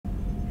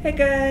Hey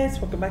guys,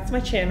 welcome back to my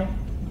channel.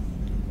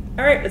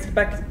 Alright, let's get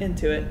back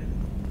into it.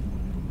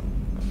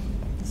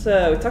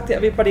 So, we talked to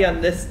everybody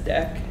on this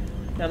deck.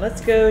 Now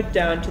let's go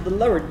down to the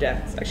lower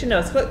decks. Actually no,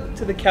 let's go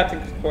to the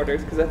captain's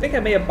quarters because I think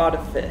I may have bought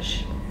a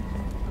fish.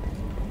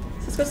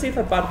 So let's go see if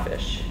I bought a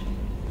fish.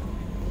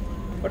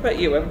 What about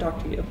you? I haven't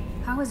talked to you.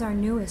 How is our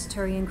newest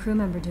Turian crew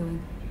member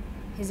doing?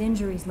 His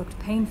injuries looked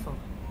painful.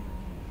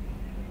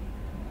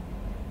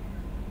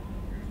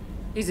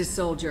 He's a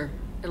soldier.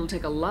 It'll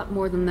take a lot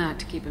more than that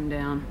to keep him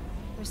down.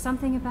 There's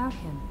something about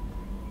him.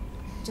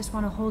 I just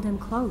want to hold him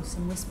close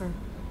and whisper,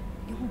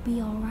 "It will be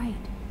all right."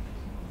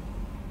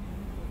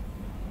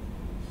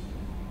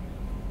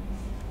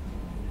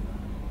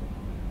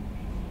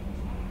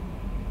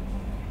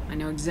 I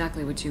know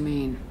exactly what you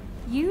mean.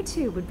 You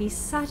two would be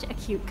such a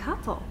cute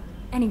couple.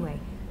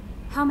 Anyway,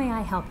 how may I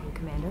help you,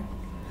 Commander?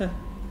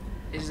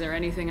 Is there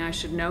anything I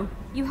should know?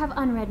 You have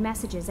unread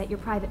messages at your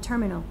private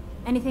terminal.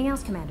 Anything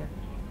else, Commander?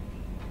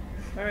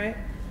 Alright.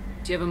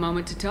 Do you have a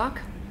moment to talk?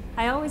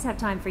 I always have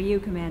time for you,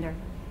 Commander.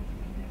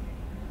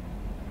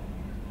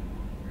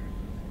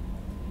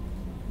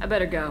 I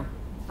better go.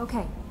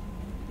 Okay.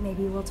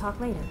 Maybe we'll talk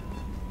later.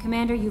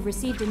 Commander, you've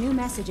received a new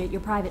message at your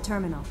private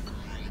terminal.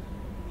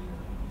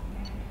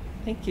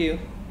 Thank you.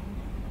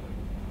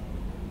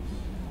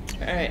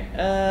 Alright,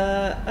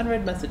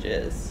 unread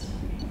messages.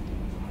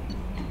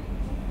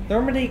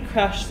 Normandy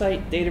crash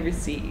site data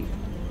received.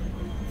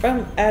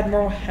 From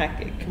Admiral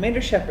Hackett, Commander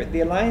Shepard,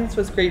 the Alliance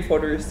was grateful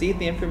to receive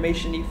the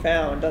information you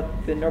found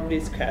at the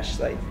Normandy's crash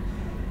site.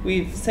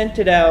 We've sent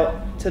it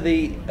out to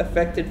the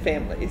affected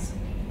families.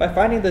 By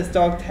finding those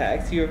dog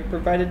tags, you have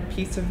provided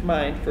peace of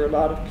mind for a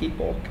lot of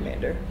people,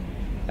 Commander.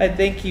 I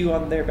thank you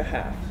on their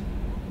behalf.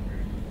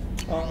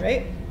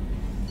 Alright.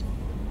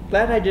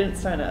 Glad I didn't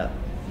sign up.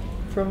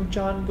 From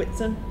John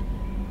Whitson.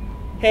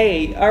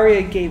 Hey,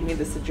 Arya gave me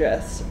this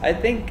address. I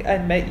think I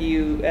met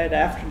you at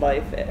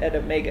Afterlife at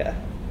Omega.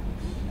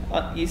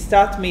 You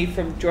stopped me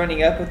from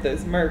joining up with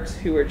those mercs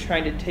who were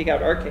trying to take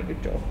out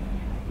Archangel.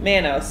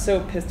 Man, I was so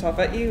pissed off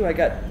at you, I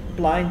got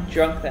blind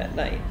drunk that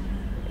night.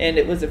 And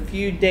it was a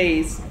few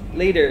days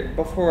later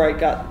before I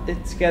got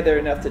it together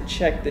enough to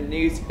check the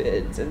news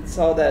vids and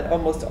saw that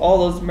almost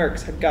all those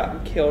mercs had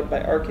gotten killed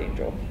by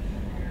Archangel.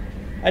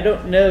 I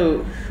don't know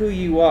who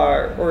you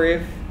are or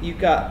if you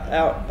got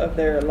out of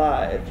there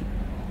alive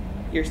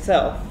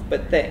yourself,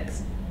 but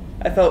thanks.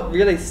 I felt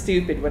really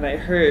stupid when I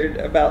heard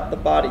about the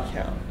body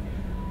count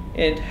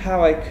and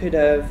how I could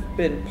have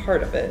been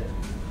part of it.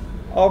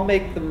 I'll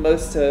make the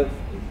most of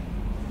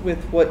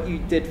with what you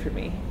did for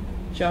me.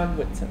 John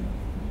Whitson.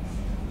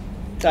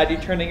 Glad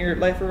you're turning your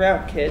life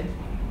around, kid.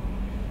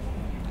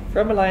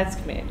 From Alliance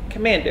Command.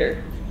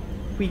 Commander,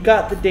 we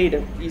got the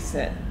data you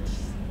sent.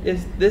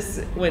 If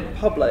this went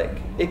public,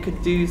 it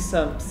could do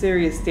some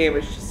serious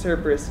damage to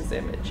Cerberus's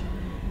image.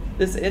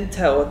 This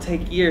intel will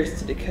take years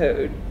to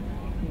decode,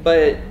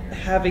 but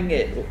having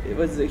it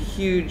was a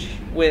huge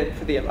win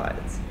for the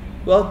Alliance.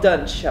 Well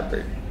done,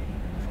 Shepard.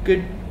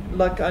 Good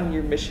luck on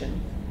your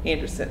mission,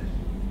 Anderson.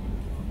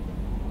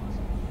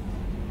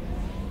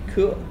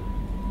 Cool.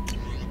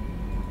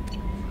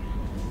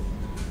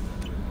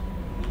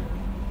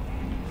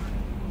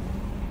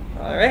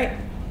 Alright.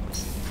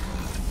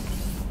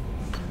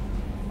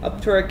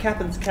 Up to our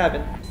captain's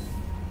cabin.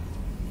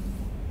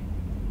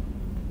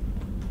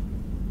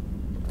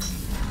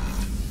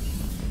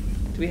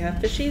 Do we have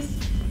fishies?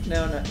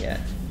 No, not yet.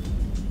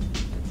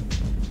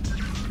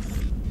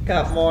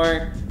 Got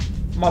more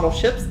model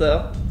ships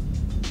though.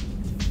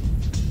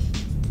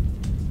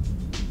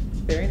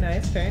 Very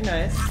nice, very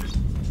nice.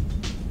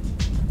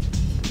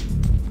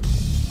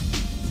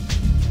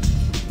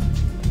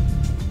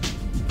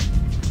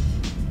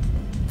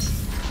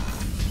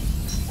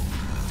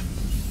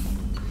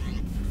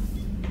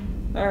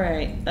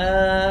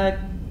 Alright,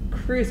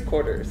 cruise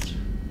quarters.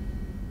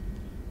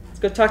 Let's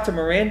go talk to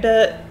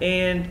Miranda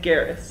and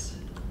Garrus.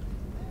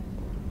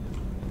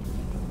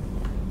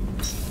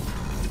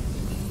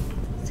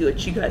 See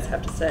what you guys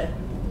have to say.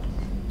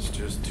 It's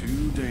just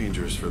too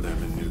dangerous for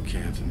them in New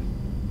Canton.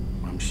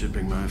 I'm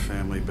shipping my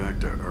family back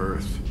to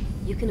Earth.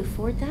 You can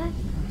afford that?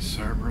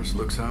 Cerberus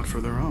looks out for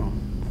their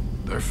own.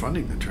 They're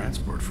funding the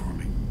transport for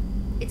me.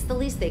 It's the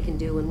least they can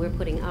do when we're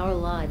putting our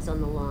lives on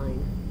the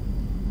line.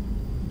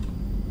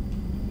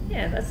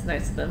 Yeah, that's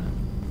nice of them.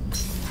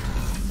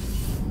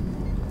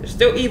 They're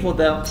still evil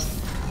though.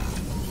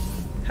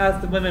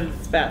 How's the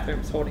women's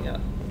bathrooms holding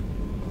up?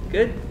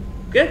 Good?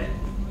 Good?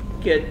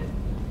 Good.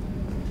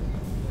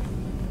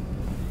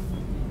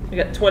 We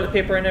got toilet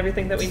paper and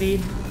everything that we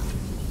need.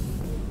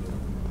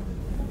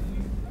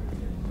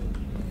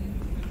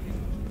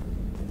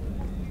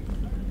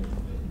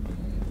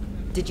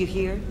 Did you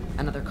hear?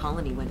 Another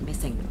colony went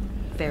missing.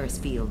 Ferris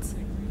Fields.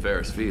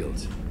 Ferris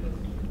Fields?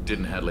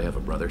 Didn't Hadley have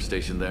a brother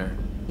stationed there?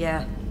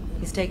 Yeah,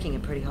 he's taking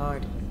it pretty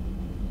hard.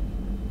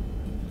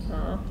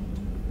 Aw.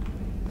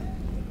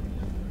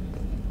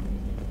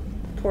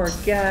 Poor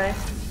guy.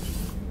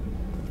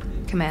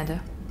 Commander,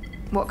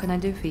 what can I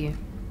do for you?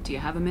 Do you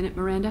have a minute,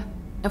 Miranda?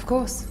 Of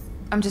course.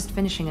 I'm just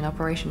finishing an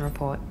operation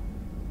report.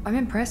 I'm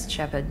impressed,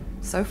 Shepard.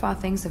 So far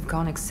things have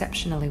gone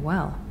exceptionally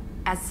well.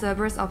 As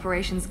Cerberus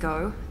operations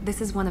go,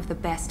 this is one of the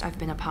best I've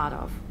been a part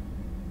of.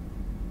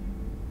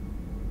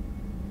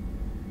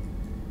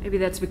 Maybe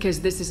that's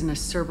because this isn't a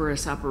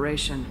Cerberus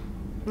operation.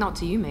 Not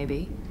to you,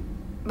 maybe.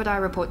 But I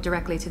report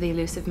directly to the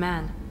elusive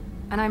man.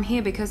 And I'm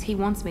here because he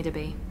wants me to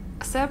be.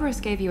 Cerberus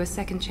gave you a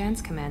second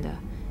chance, Commander.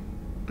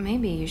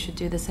 Maybe you should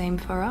do the same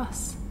for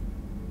us.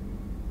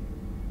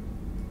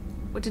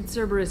 What did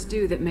Cerberus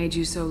do that made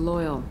you so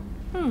loyal?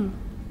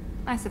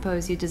 I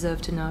suppose you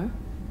deserve to know.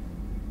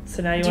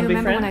 So now you Do you want to be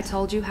remember when I friends?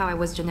 told you how I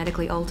was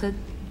genetically altered?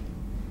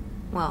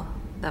 Well,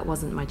 that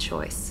wasn't my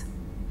choice.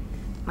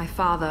 My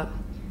father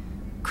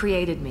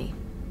created me.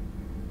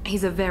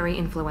 He's a very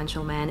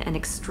influential man and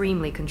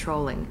extremely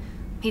controlling.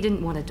 He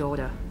didn't want a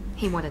daughter.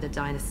 He wanted a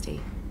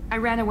dynasty. I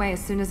ran away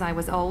as soon as I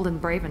was old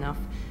and brave enough.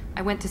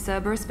 I went to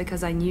Cerberus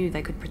because I knew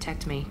they could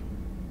protect me.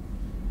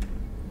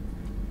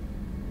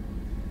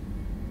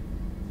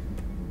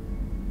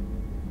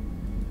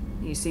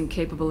 You seem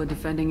capable of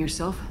defending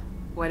yourself.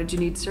 Why did you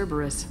need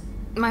Cerberus?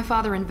 My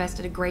father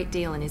invested a great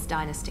deal in his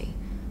dynasty.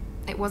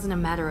 It wasn't a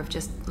matter of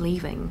just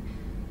leaving.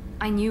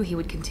 I knew he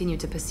would continue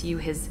to pursue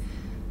his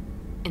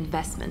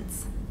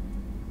investments.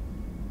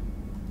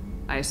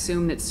 I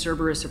assume that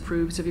Cerberus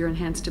approves of your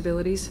enhanced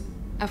abilities?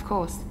 Of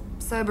course,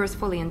 Cerberus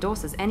fully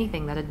endorses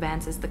anything that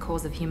advances the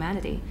cause of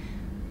humanity.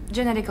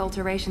 Genetic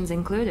alterations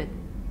included.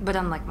 But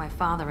unlike my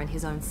father and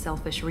his own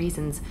selfish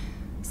reasons,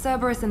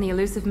 Cerberus and the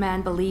elusive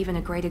man believe in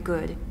a greater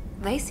good.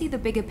 They see the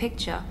bigger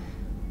picture,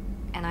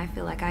 and I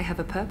feel like I have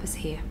a purpose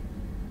here.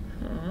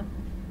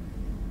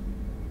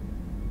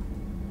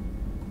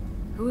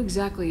 Who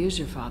exactly is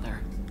your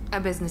father? A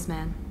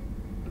businessman,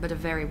 but a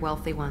very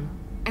wealthy one.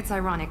 It's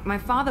ironic, my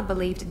father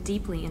believed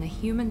deeply in a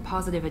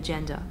human-positive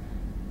agenda.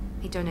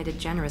 He donated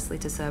generously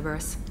to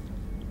Cerberus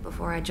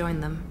before I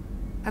joined them.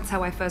 That's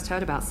how I first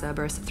heard about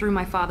Cerberus, through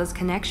my father's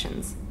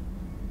connections.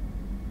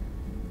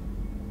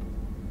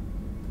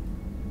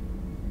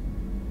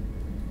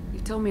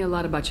 You've told me a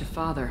lot about your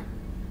father.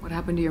 What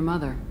happened to your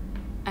mother?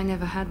 I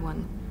never had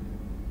one.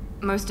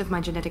 Most of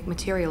my genetic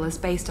material is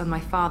based on my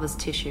father's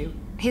tissue.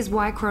 His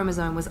Y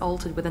chromosome was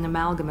altered with an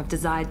amalgam of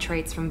desired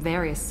traits from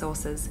various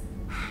sources.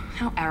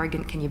 How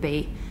arrogant can you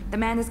be? The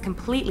man is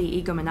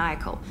completely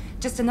egomaniacal.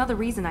 Just another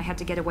reason I had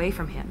to get away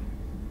from him.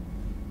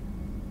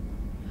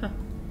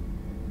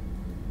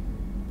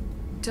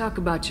 Talk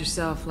about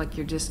yourself like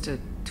you're just a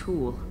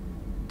tool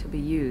to be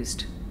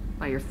used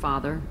by your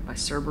father, by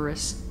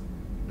Cerberus.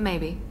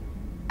 Maybe.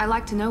 I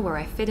like to know where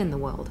I fit in the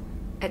world.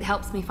 It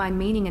helps me find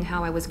meaning in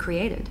how I was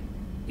created.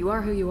 You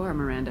are who you are,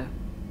 Miranda.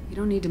 You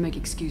don't need to make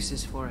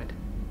excuses for it.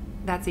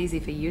 That's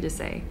easy for you to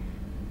say.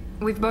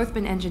 We've both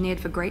been engineered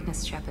for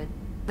greatness, Shepard.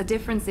 The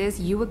difference is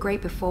you were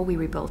great before we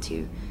rebuilt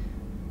you.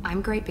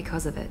 I'm great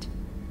because of it.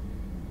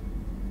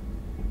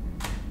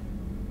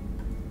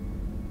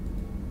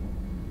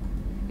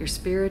 Your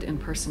spirit and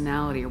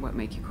personality are what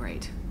make you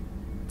great.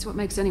 It's what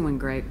makes anyone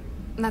great.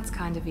 That's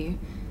kind of you.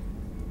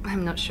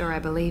 I'm not sure I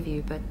believe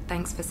you, but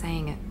thanks for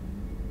saying it.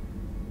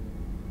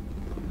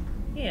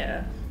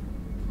 Yeah.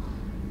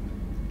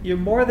 You're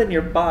more than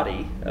your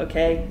body,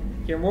 okay?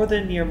 You're more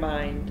than your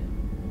mind.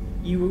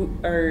 You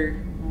are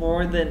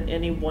more than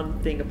any one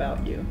thing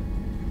about you.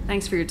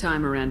 Thanks for your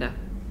time, Miranda.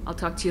 I'll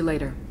talk to you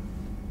later.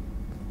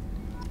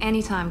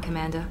 Anytime,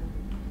 Commander.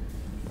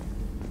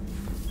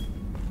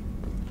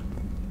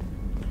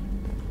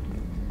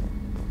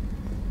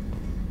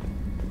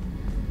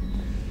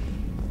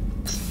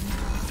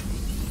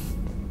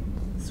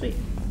 Sweet.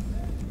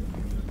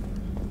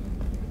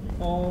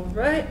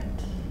 Alright.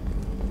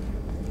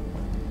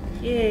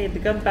 Yay, the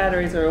gun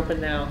batteries are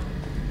open now.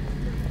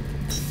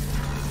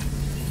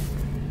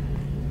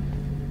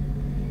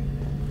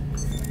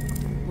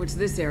 What's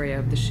this area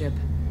of the ship?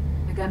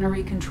 The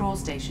gunnery control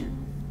station.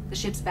 The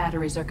ship's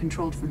batteries are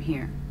controlled from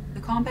here. The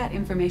Combat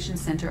Information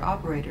Center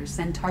operators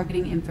send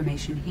targeting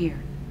information here.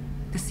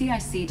 The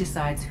CIC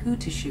decides who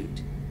to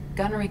shoot.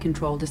 Gunnery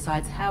control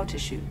decides how to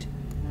shoot.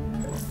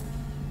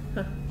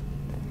 Huh.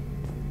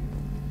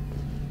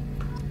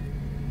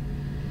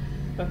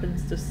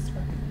 Weapons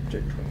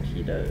disruptor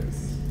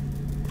torpedoes.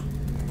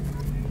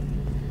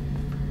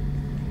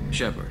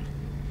 Shepard,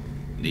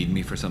 need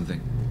me for something?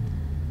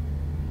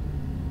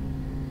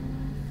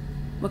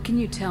 What can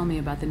you tell me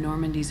about the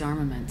Normandy's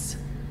armaments?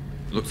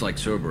 Looks like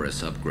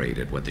Cerberus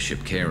upgraded what the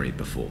ship carried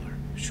before.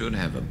 Should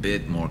have a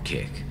bit more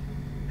kick.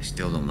 I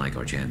still don't like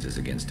our chances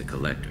against a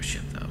collector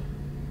ship, though.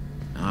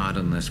 Not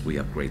unless we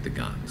upgrade the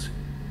guns.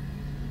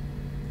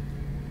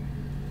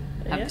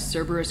 Have Yeah. the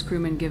Cerberus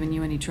crewmen given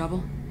you any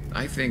trouble?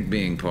 I think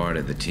being part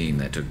of the team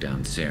that took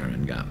down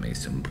Saren got me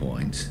some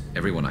points.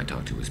 Everyone I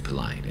talked to was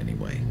polite,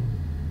 anyway.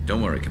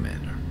 Don't worry,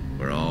 Commander.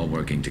 We're all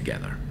working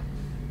together.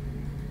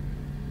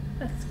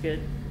 That's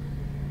good.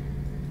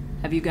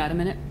 Have you got a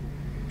minute?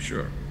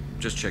 Sure.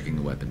 Just checking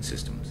the weapon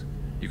systems.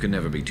 You can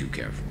never be too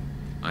careful.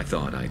 I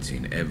thought I'd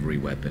seen every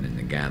weapon in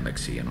the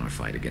galaxy in our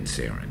fight against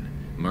Saren.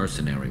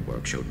 Mercenary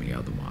work showed me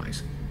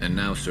otherwise. And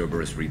now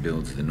Cerberus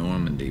rebuilds the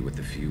Normandy with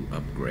a few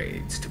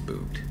upgrades to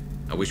boot.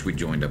 I wish we'd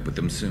joined up with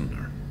them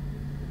sooner.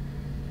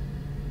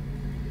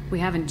 We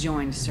haven't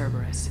joined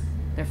Cerberus.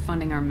 They're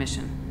funding our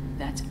mission.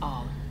 That's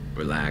all.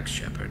 Relax,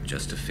 Shepard.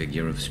 Just a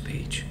figure of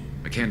speech.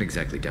 I can't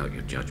exactly doubt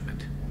your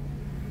judgment.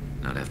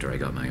 Not after I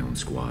got my own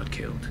squad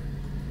killed.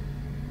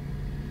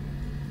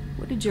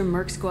 What did your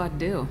merc squad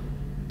do?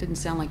 Didn't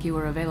sound like you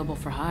were available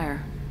for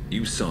hire.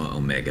 You saw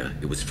Omega.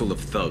 It was full of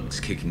thugs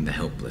kicking the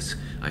helpless.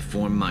 I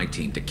formed my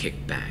team to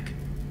kick back.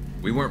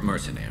 We weren't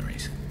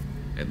mercenaries.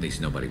 At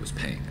least nobody was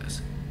paying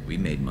us. We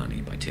made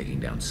money by taking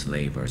down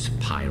slavers,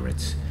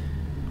 pirates,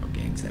 or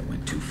gangs that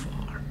went too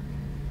far.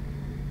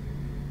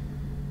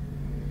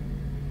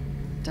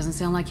 Doesn't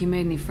sound like you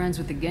made any friends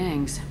with the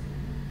gangs.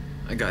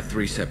 I got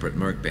 3 separate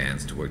merc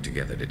bands to work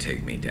together to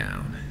take me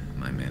down.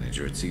 My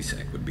manager at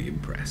CSEC would be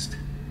impressed.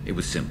 It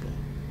was simple.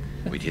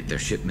 We'd hit their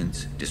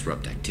shipments,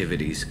 disrupt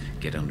activities,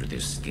 get under their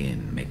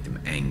skin, make them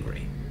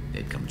angry.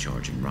 They'd come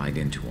charging right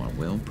into our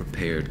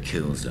well-prepared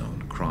kill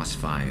zone,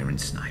 crossfire and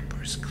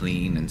snipers,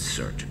 clean and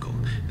surgical.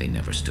 They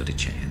never stood a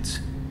chance.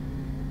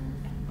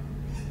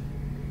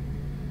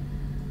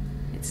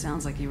 It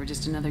sounds like you were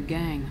just another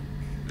gang.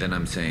 Then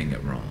I'm saying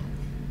it wrong.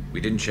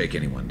 We didn't shake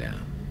anyone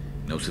down.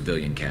 No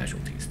civilian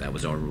casualties. That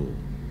was our rule.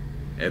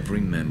 Every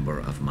member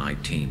of my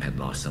team had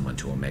lost someone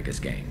to Omega's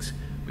gangs.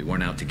 We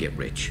weren't out to get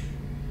rich.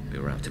 We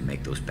were out to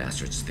make those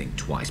bastards think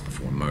twice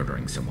before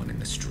murdering someone in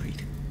the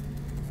street.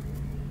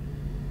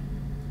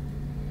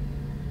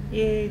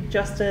 Yay,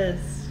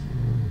 justice.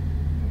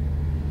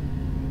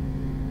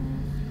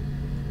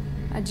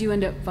 How'd you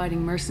end up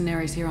fighting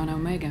mercenaries here on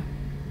Omega?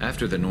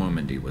 After the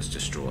Normandy was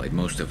destroyed,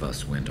 most of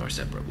us went our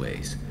separate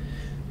ways.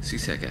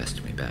 CSEC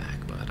asked me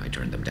back, but I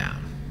turned them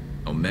down.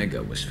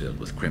 Omega was filled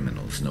with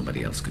criminals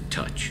nobody else could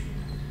touch.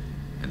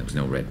 And there was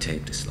no red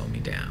tape to slow me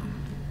down.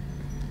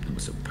 It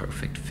was a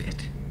perfect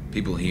fit.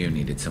 People here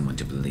needed someone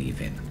to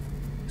believe in.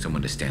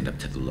 Someone to stand up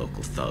to the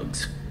local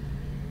thugs.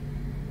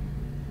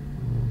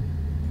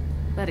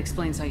 That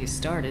explains how you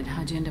started.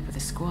 How'd you end up with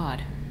a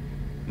squad?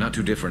 Not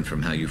too different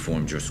from how you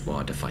formed your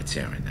squad to fight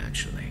Saren,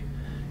 actually.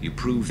 You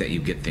prove that you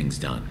get things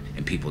done,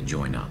 and people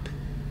join up.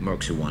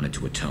 Mercs who wanted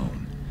to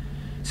atone.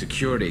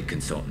 Security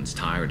consultants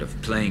tired of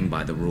playing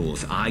by the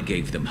rules. I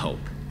gave them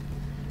hope.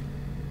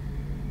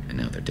 And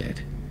now they're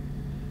dead.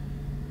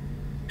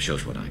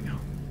 Shows what I know.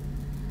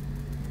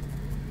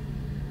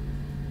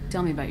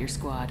 Tell me about your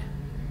squad.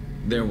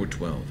 There were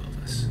 12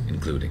 of us,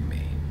 including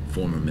me.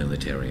 Former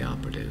military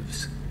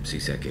operatives,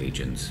 CSEC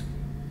agents,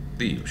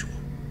 the usual.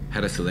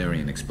 Had a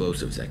Solarian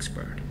explosives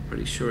expert.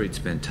 Pretty sure he'd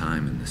spent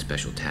time in the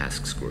Special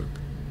Tasks Group.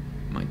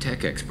 My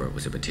tech expert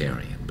was a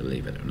Batarian,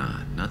 believe it or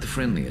not. Not the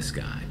friendliest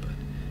guy, but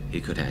he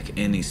could hack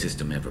any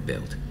system ever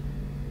built.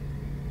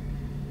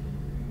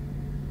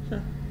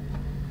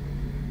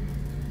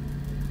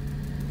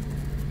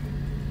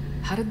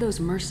 How did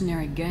those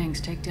mercenary gangs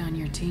take down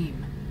your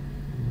team?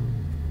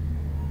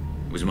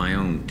 It was my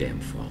own damn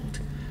fault.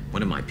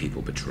 One of my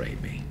people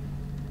betrayed me.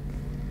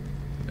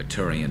 A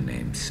Turian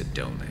named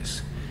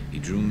Sidonis. He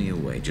drew me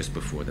away just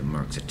before the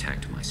mercs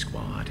attacked my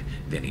squad.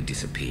 Then he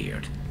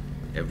disappeared.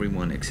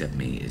 Everyone except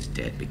me is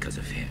dead because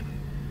of him.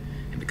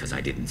 And because I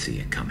didn't see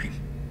it coming.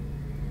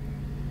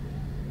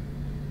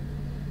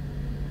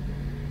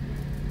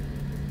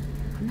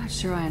 I'm not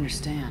sure I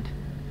understand.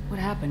 What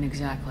happened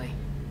exactly?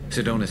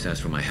 Sidonis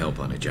asked for my help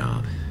on a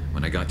job.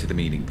 When I got to the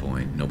meeting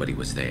point, nobody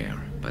was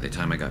there. By the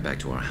time I got back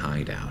to our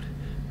hideout,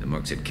 the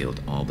mercs had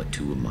killed all but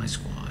 2 of my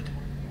squad.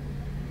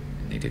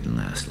 And they didn't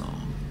last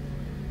long.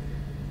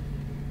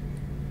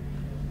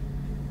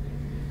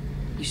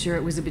 You sure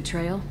it was a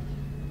betrayal?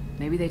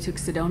 Maybe they took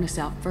Sidonis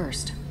out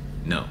first.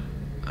 No.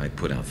 I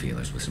put out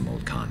feelers with some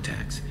old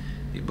contacts.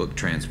 He booked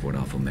transport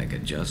off Omega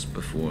just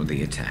before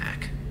the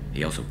attack.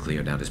 He also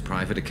cleared out his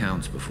private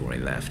accounts before he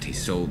left. He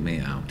sold me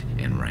out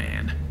and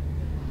ran.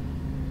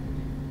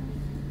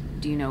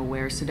 Do you know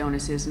where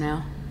Sidonis is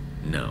now?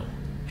 No.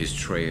 His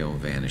trail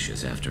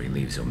vanishes after he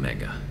leaves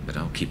Omega, but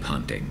I'll keep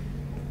hunting.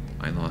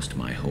 I lost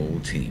my whole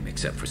team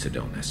except for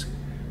Sidonis.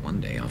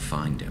 One day I'll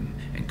find him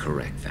and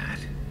correct that.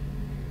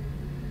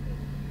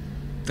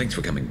 Thanks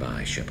for coming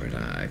by, Shepard.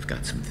 I've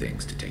got some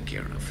things to take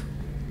care of.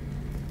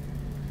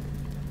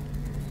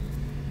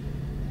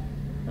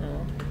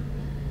 Oh.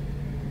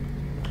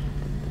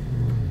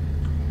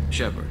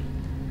 Shepard,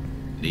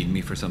 need me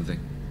for something?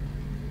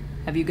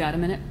 Have you got a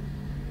minute?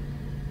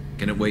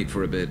 Can it wait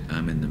for a bit?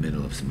 I'm in the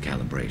middle of some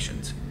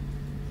calibrations.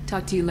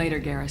 Talk to you later,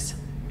 Garrus.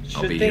 I'll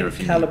Sure be thing, here if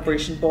you need.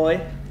 calibration boy.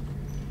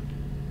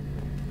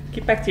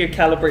 Get back to your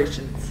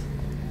calibrations.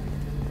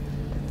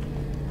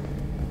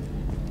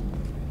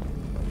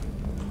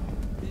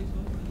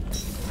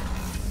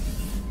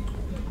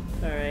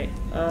 Alright,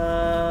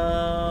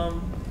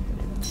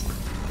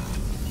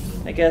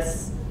 I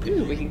guess,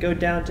 we can go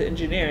down to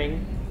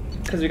engineering,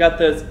 because we got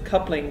those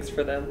couplings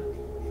for them.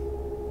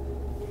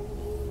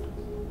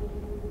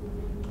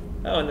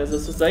 Oh, and there's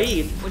also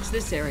Zaid. What's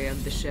this area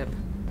of the ship?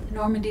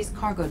 Normandy's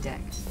cargo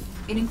deck.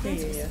 It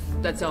includes Yeah.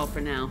 That's all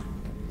for now.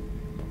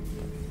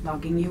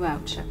 logging you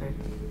out, Shepard.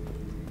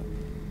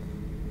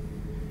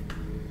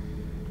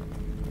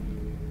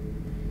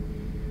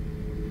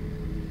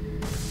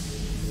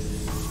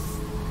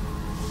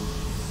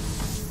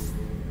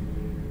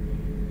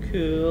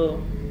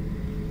 Cool.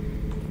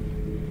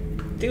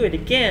 Do it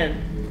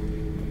again.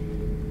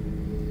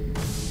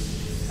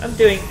 I'm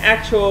doing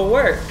actual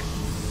work.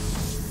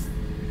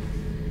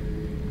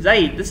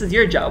 Zaid, this is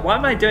your job. Why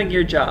am I doing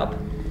your job?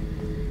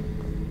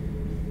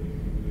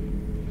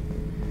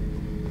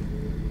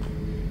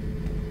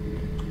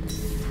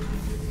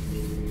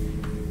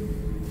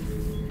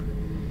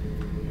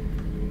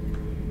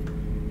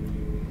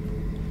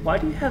 Why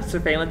do you have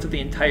surveillance of the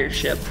entire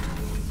ship?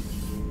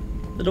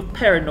 Little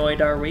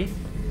paranoid, are we?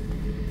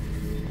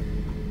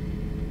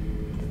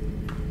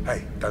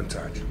 Hey, don't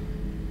touch.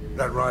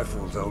 That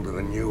rifle's older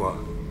than you are.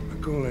 I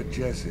call her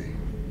Jessie.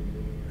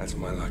 That's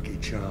my lucky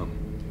charm.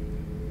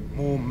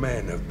 More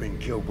men have been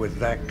killed with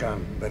that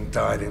gun than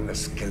died in the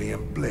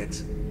Skillian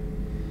Blitz.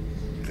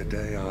 The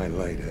day I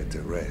laid her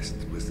to rest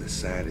was the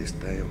saddest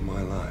day of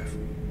my life.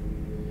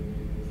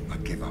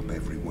 I'd give up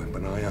every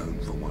weapon I own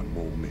for one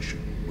more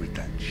mission with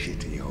that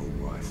shitty old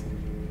rifle.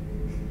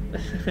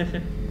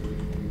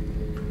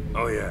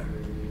 Oh yeah,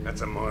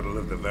 that's a model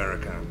of the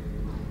Veracam.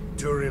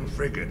 Turian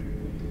frigate.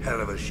 Hell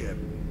of a ship.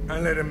 I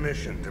led a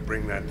mission to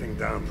bring that thing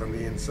down from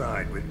the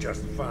inside with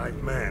just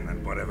 5 men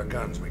and whatever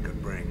guns we could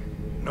bring.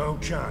 No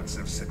chance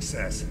of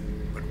success,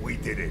 but we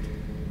did it.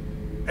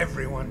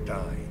 Everyone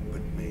died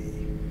but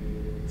me.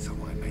 So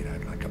I made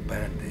out like a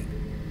bandit.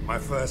 My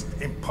first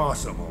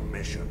impossible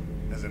mission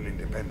as an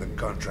independent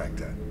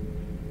contractor.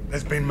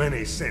 There's been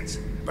many since,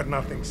 but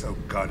nothing so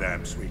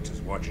goddamn sweet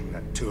as watching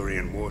that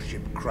Turian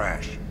warship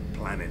crash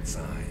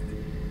planetside.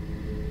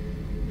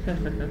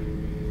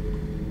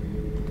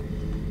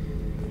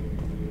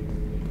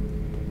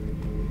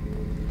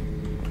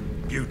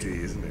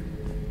 Beauty, isn't it?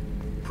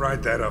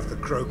 Pried that off the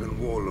Krogan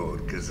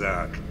warlord,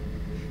 Kazak.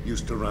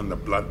 Used to run the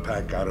blood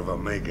pack out of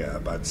Omega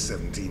about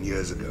 17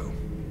 years ago.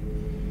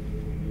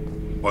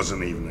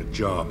 Wasn't even a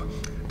job.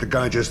 The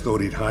guy just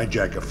thought he'd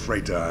hijack a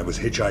freighter I was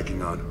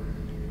hitchhiking on.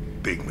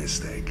 Big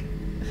mistake.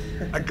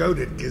 I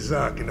goaded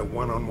Kazak into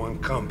one-on-one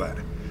combat.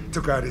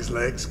 Took out his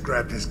legs,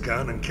 grabbed his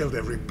gun, and killed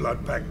every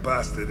blood pack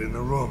bastard in the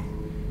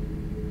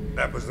room.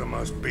 That was the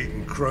most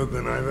beaten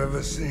Krogan I've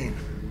ever seen.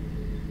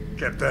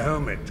 Kept a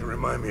helmet to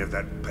remind me of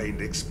that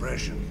pained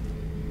expression.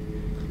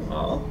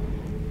 Aww.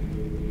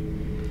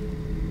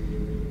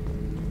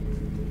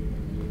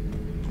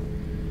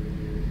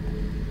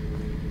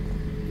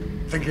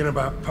 Thinking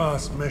about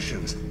past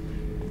missions.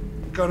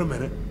 Got a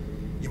minute?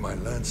 You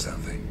might learn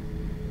something.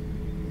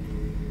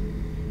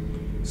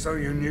 So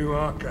you knew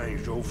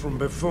Archangel from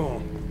before.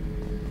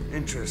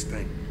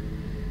 Interesting.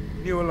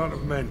 Knew a lot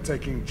of men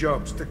taking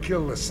jobs to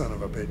kill the son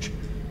of a bitch.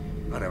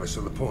 I never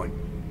saw the point.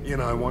 You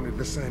and I wanted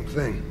the same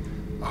thing.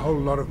 A whole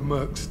lot of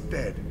mercs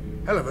dead.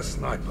 Hell of a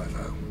sniper,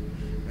 though.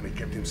 And he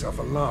kept himself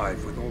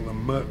alive with all the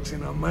mercs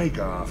in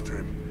Omega after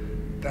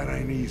him. That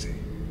ain't easy.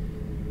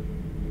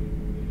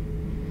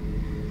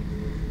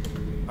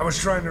 I was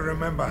trying to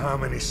remember how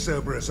many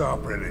Cerberus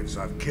operatives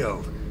I've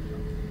killed.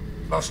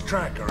 Lost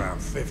track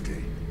around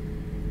 50.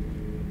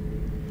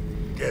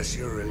 Guess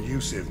your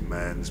elusive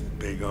man's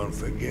big on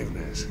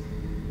forgiveness.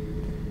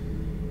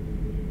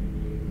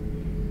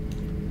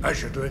 I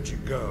should let you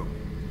go.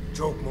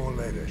 Talk more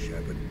later,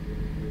 Shepard.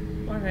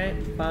 Alright,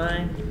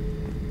 fine.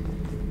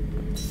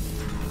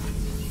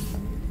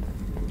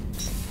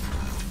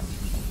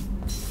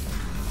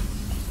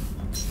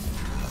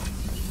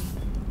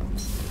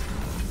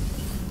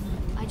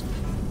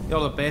 You're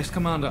the best,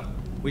 Commander.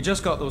 We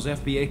just got those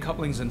FBA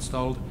couplings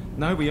installed.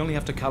 Now we only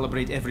have to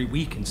calibrate every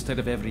week instead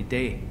of every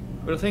day.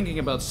 We're thinking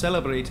about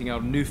celebrating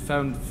our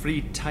newfound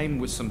free time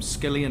with some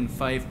Skillian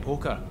 5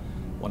 poker.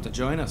 Want to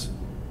join us?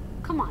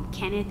 Come on,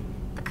 Kenneth.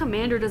 The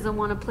commander doesn't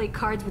want to play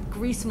cards with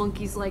grease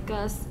monkeys like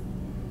us.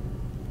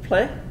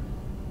 Play?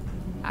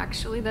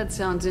 Actually, that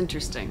sounds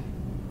interesting.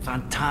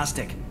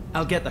 Fantastic.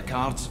 I'll get the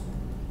cards.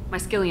 My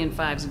Skillian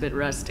 5's a bit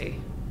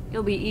rusty.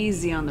 You'll be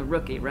easy on the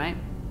rookie, right?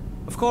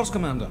 Of course,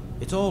 Commander.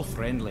 It's all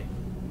friendly.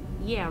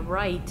 Yeah,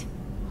 right.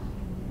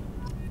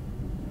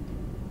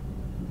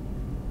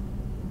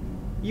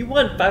 You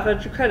won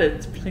 500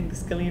 credits playing the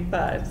Skillian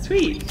 5.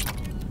 Sweet!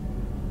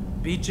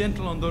 Be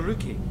gentle on the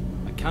rookie.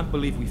 I can't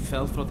believe we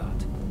fell for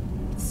that.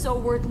 It's so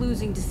worth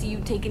losing to see you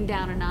taken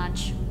down a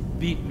notch.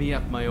 Beat me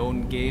at my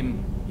own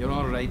game. You're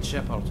all right,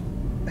 Shepard.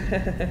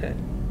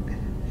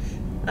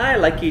 I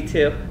like you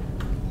too.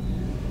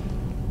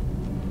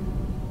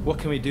 What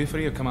can we do for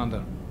you,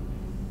 Commander?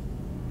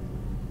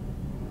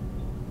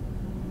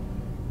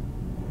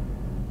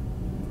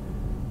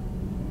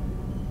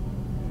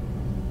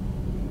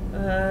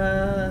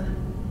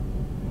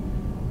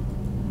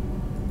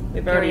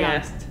 We've already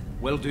asked.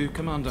 Will do,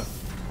 Commander.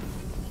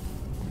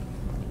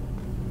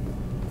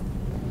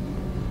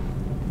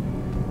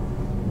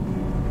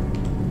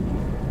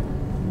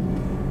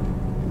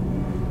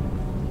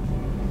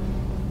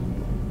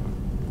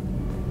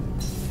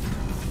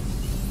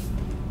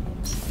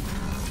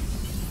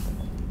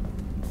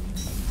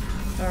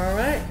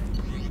 Alright.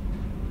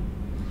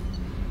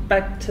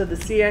 Back to the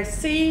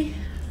CIC.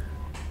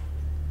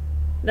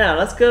 Now,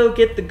 let's go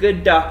get the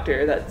good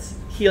doctor that's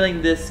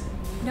healing this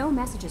no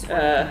messages for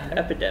you,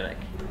 epidemic.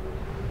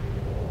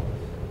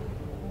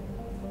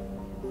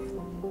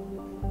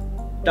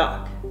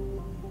 Doc.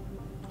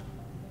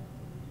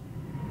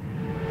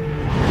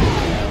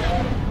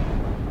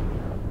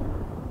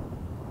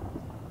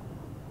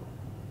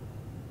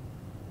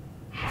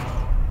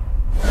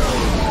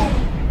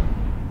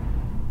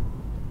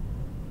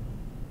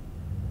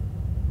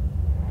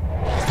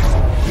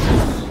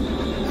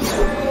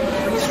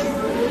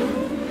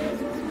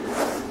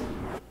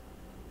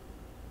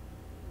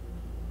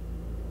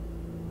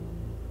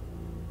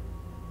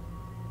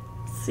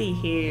 See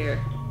here.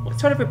 What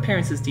sort of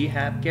appearances do you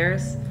have,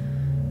 Garrus?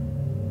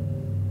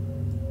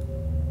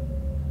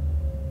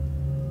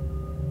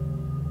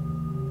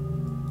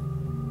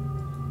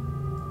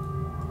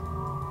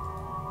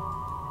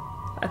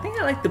 I think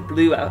I like the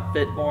blue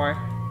outfit more.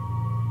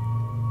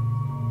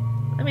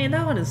 I mean,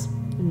 that one is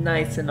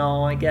nice and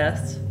all, I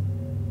guess.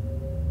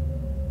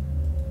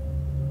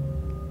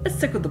 Let's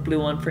stick with the blue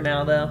one for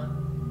now, though.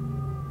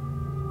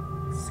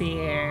 Let's see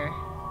here.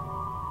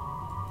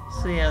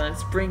 So yeah,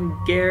 let's bring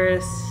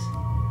Garrus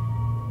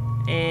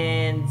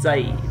and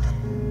Zaid.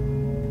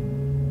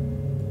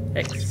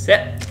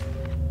 Accept.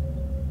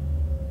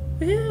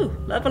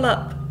 Woohoo! Level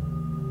up.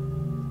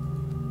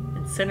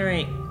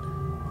 Incinerate.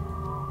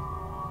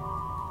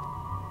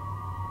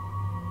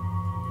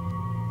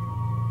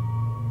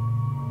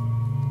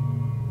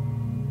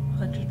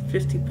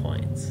 $150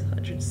 points.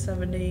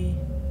 170.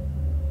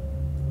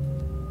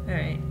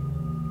 Alright.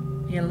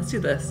 Yeah, let's do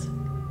this.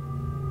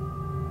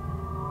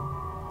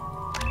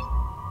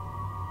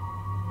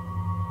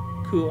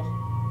 Cool.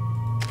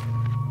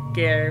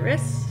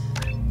 Garrus.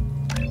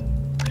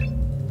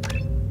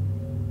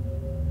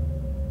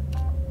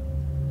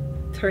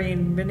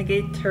 Turian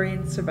Renegade,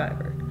 Turian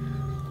Survivor.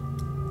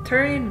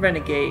 Turian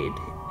Renegade.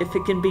 If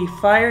it can be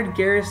fired,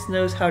 Garrus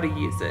knows how to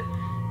use it.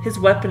 His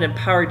weapon and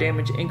power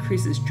damage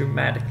increases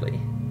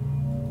dramatically.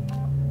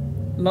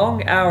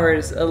 Long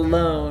hours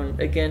alone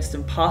against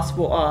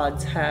impossible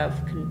odds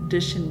have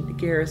conditioned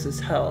Garrus'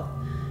 health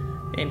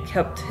and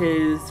kept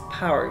his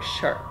power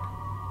sharp.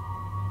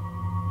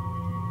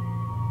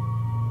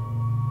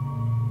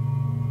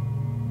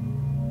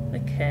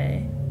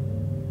 Okay.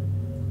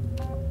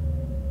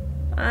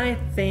 I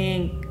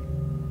think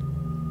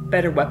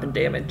better weapon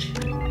damage.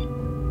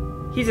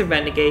 He's a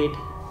renegade.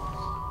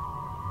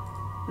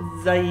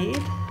 Zaid?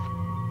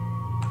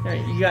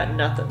 Alright, you got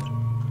nothing.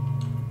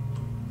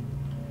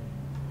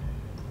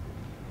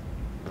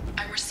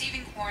 I'm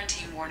receiving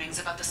quarantine warnings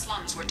about the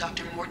slums where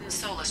Dr. Morden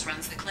Solus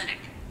runs the clinic.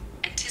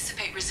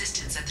 Anticipate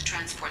resistance at the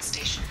transport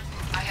station.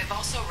 I have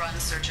also run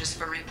searches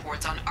for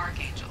reports on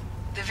Archangel.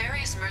 The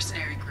various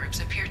mercenary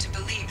groups appear to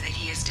believe that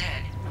he is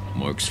dead.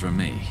 Works for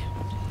me.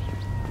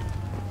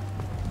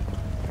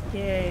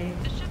 Yay.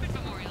 The Shepherd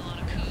Memorial on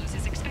Akuz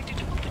is expected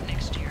to open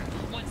next year,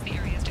 once the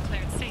area is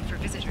declared safe for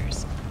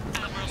visitors.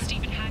 Admiral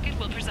Stephen Hackett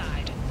will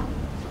preside.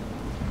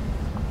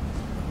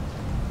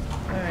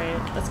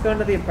 Alright, let's go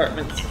into the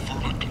apartments.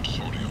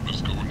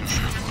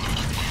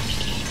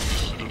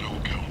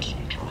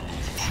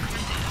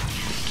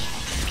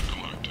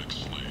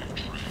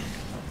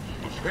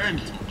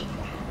 Bent.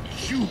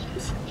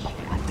 Humans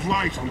are a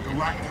blight on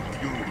galactic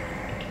purity.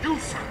 You,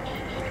 sir,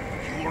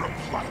 you are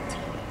a blight.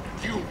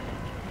 You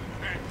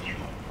and you.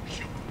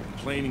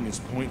 Complaining is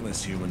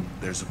pointless, human.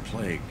 There's a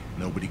plague.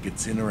 Nobody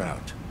gets in or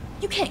out.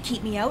 You can't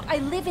keep me out. I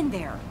live in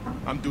there.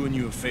 I'm doing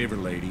you a favor,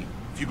 lady.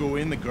 If you go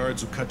in, the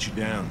guards will cut you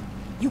down.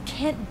 You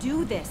can't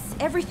do this.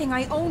 Everything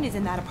I own is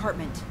in that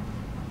apartment.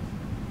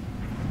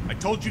 I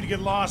told you to get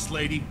lost,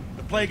 lady.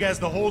 The plague has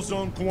the whole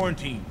zone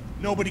quarantined.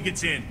 Nobody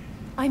gets in.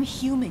 I'm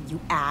human, you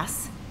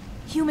ass.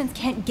 Humans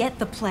can't get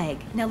the plague.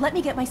 Now let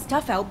me get my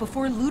stuff out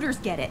before looters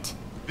get it.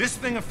 This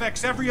thing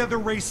affects every other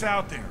race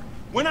out there.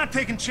 We're not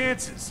taking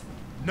chances.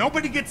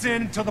 Nobody gets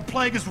in until the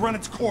plague has run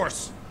its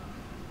course.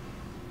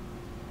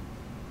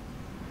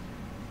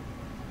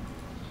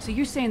 So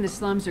you're saying the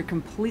slums are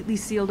completely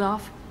sealed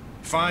off?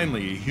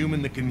 Finally, a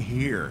human that can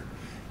hear.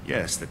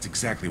 Yes, that's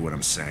exactly what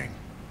I'm saying.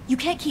 You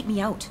can't keep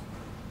me out.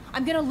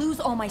 I'm gonna lose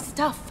all my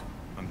stuff.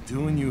 I'm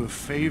doing you a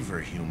favor,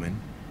 human.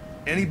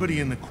 Anybody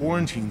in the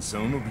quarantine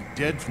zone will be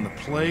dead from the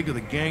plague or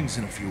the gangs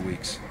in a few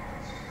weeks.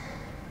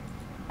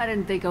 I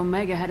didn't think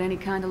Omega had any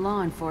kind of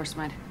law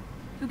enforcement.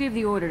 Who gave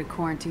the order to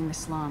quarantine the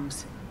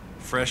slums?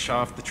 Fresh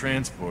off the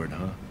transport,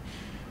 huh?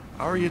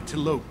 Arya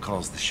Tilok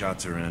calls the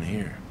shots around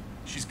here.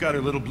 She's got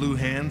her little blue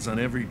hands on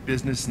every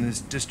business in this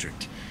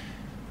district.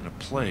 And a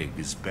plague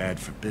is bad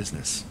for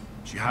business.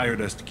 She hired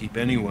us to keep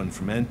anyone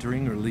from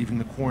entering or leaving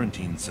the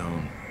quarantine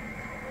zone.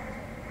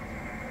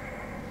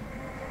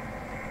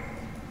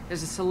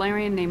 There's a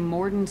Solarian named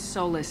Morden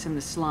Solus in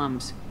the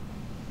slums.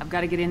 I've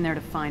got to get in there to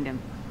find him.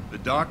 The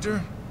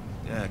doctor?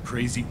 Yeah,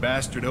 crazy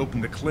bastard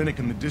opened a clinic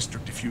in the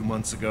district a few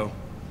months ago.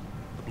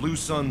 The Blue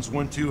Suns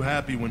weren't too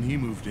happy when he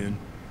moved in.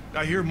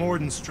 I hear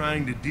Morden's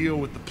trying to deal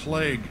with the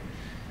plague.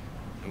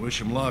 I wish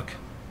him luck,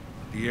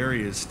 but the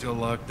area is still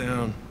locked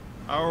down.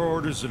 Our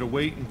orders are to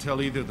wait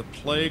until either the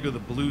plague or the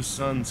Blue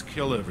Suns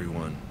kill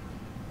everyone.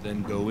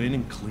 Then go in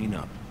and clean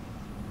up.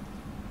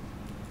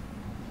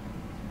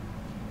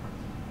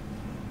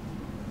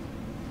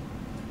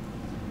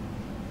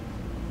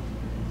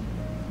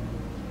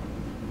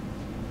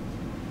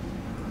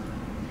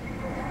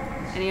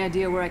 Any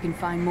idea where I can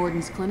find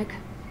Morden's clinic?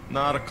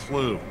 Not a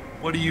clue.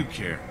 What do you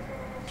care?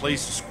 The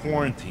place is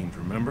quarantined,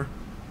 remember?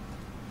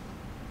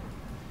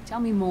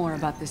 Tell me more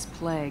about this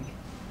plague.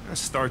 It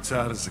starts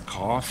out as a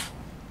cough,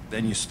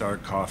 then you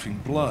start coughing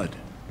blood.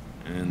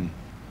 And,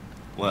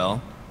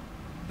 well,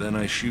 then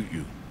I shoot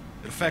you.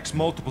 It affects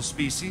multiple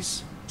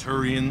species.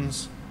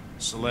 Turians,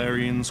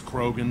 Solarians,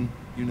 Krogan,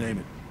 you name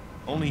it.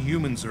 Only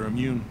humans are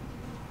immune.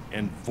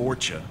 And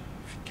Vorcha,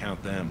 if you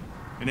count them.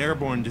 An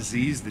airborne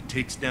disease that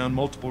takes down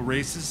multiple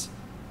races.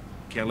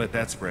 Can't let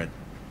that spread.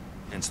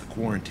 Hence the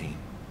quarantine.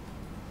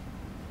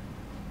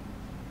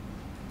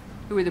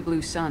 Who are the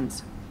Blue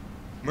Suns?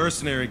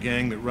 Mercenary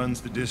gang that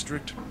runs the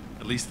district.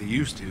 At least they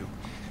used to.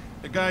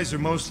 The guys are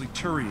mostly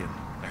Turian.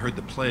 I heard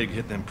the plague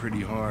hit them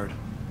pretty hard.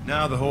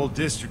 Now the whole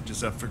district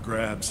is up for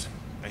grabs.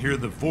 I hear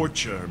the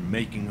Vorcha are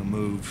making a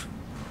move.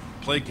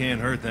 Plague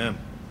can't hurt them.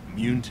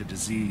 Immune to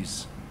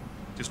disease.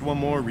 Just one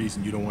more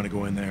reason you don't want to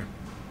go in there.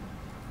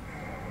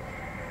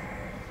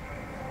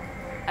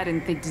 I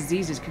didn't think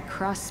diseases could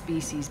cross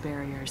species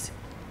barriers.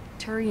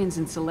 Turians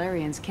and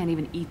Solarians can't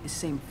even eat the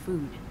same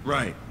food.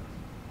 Right.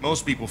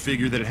 Most people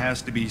figure that it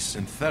has to be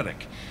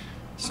synthetic.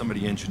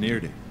 Somebody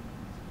engineered it.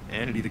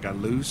 And it either got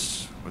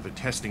loose, or they're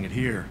testing it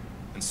here.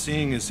 And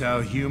seeing as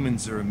how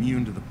humans are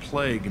immune to the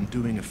plague and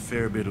doing a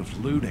fair bit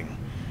of looting,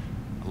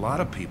 a lot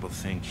of people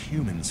think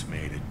humans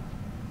made it.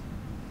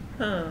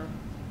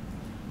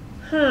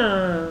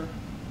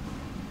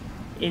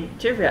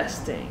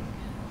 Interesting.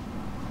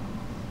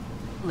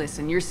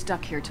 Listen, you're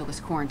stuck here till this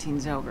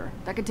quarantine's over.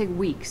 That could take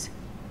weeks.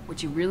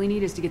 What you really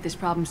need is to get this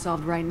problem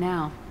solved right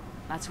now.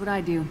 That's what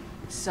I do.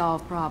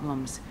 Solve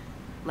problems.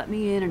 Let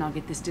me in and I'll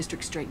get this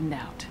district straightened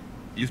out.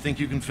 You think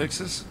you can fix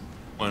this?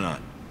 Why not?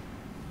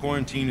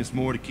 Quarantine is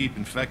more to keep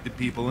infected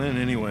people in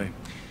anyway.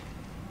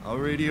 I'll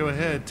radio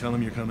ahead, tell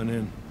them you're coming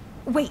in.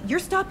 Wait, you're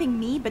stopping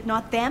me, but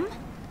not them?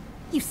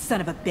 You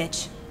son of a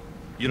bitch.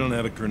 You don't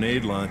have a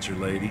grenade launcher,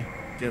 lady.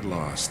 Get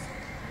lost.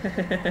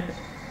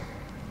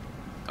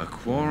 A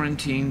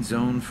quarantine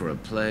zone for a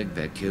plague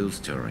that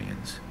kills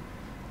Turians.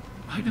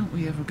 Why don't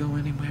we ever go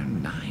anywhere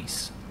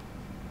nice?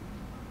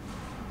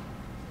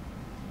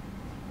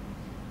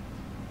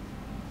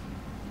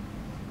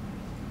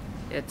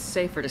 It's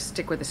safer to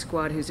stick with a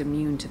squad who's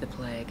immune to the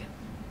plague.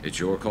 It's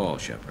your call,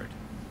 Shepard.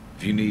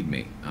 If you need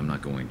me, I'm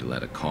not going to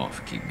let a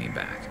cough keep me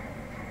back.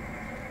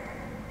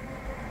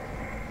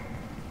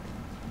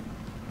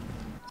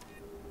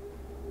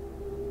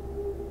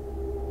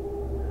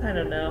 I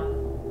don't know.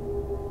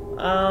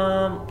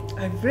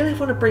 I really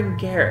want to bring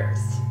Garrus.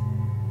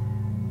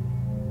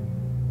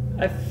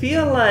 I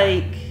feel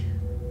like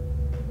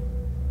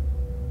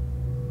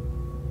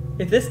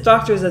if this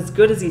doctor is as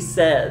good as he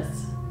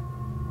says,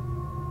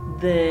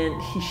 then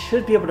he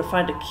should be able to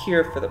find a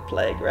cure for the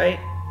plague, right?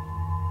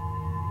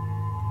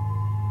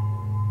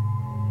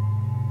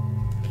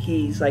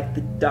 He's like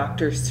the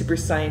doctor, super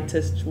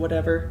scientist,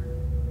 whatever.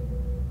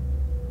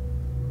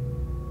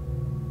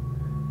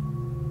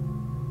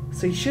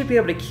 So he should be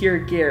able to cure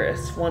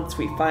Garrus once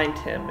we find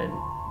him and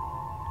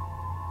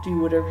do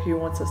whatever he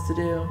wants us to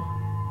do.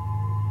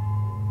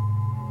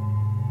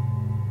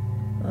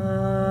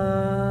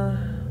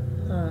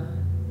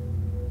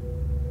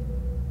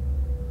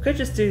 Could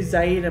just do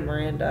Zaid and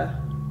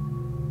Miranda.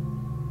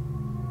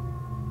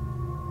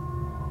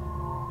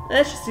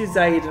 Let's just do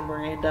Zaid and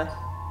Miranda.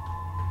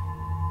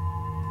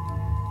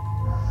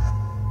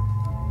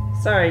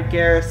 Sorry,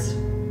 Garrus.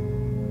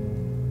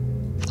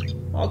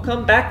 I'll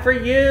come back for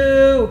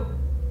you!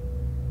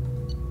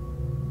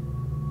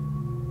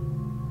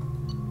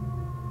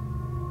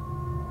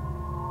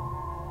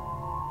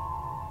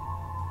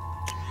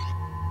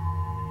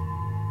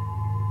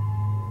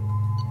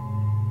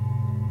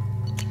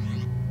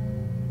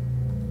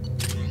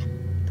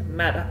 The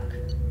Maddock.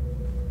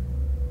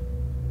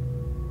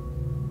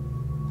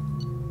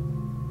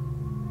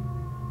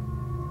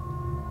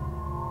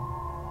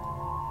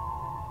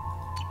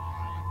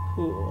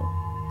 Cool.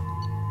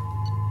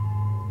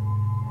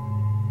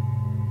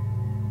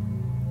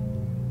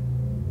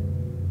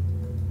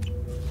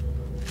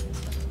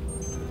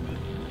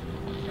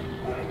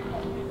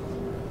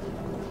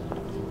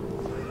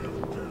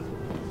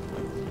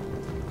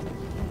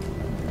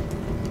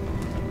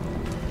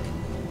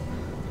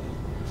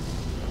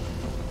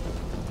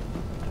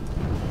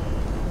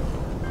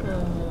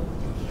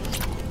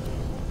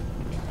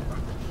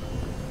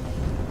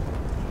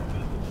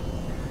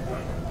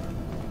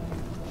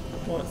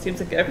 Well, it seems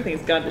like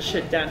everything's gone to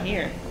shit down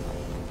here.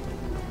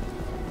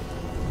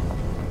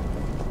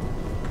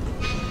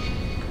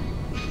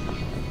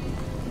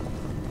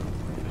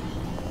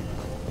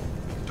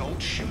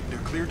 Don't shoot. They're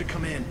cleared to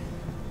come in.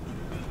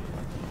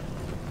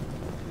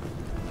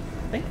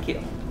 Thank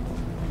you.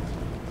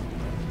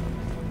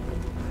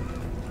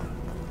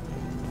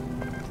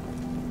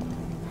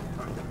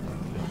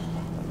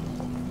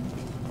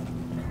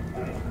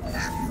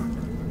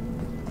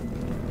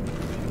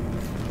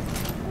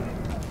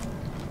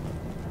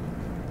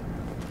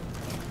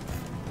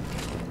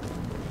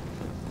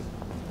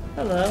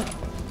 Hello.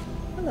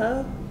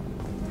 Hello.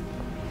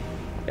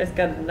 Guys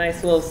got a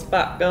nice little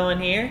spot going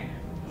here.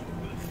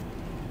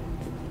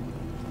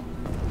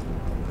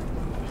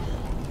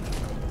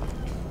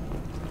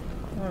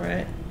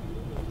 Alright.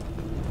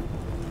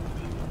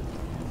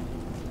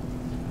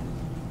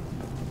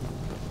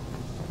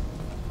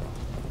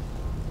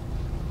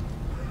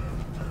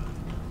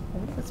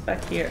 What's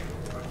back here?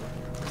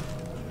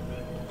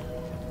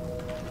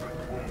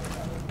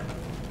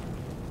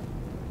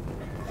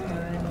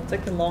 Fine, I'll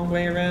take the long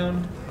way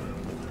around.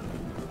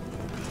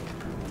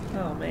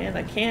 Oh man,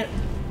 I can't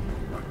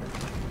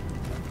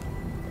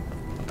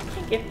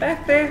get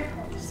back there.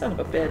 Son of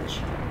a bitch.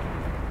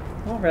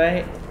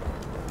 Alright.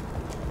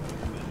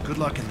 Good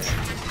luck in there.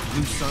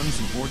 Blue Suns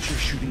and Vorcha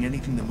shooting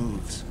anything that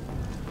moves.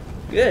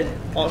 Good.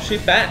 I'll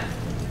shoot back.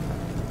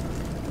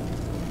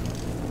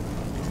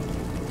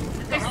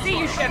 They see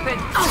you, Shepard!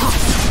 Oh,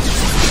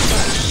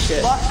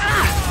 shit.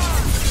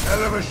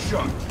 Hell of a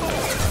shot.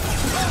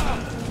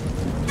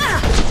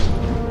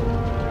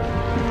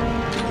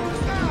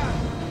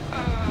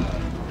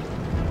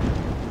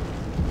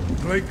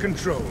 Plate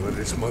control at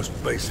its most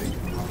basic.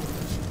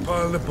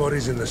 Pile the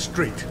bodies in the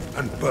street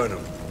and burn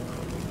them.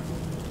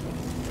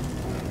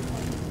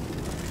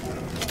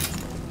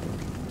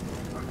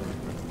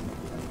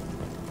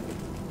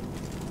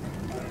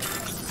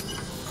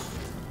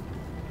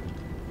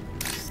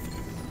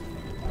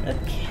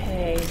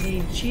 Okay,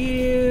 need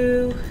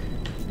you.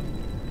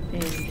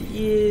 And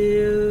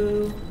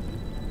you.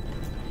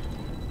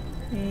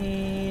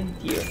 And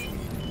you.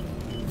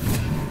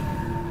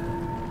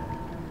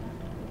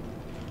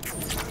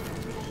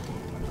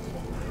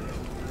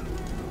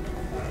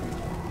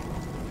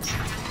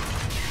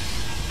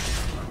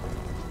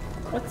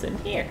 What's in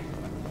here?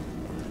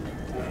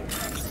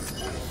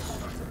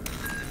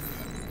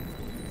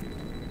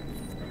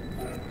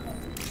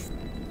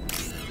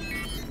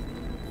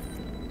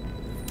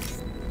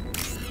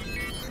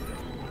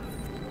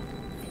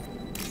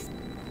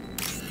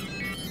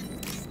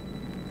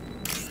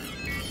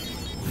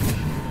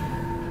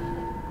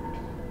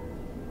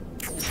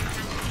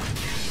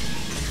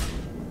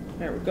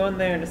 Alright, we're going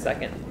there in a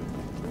second.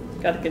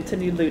 Gotta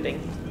continue looting.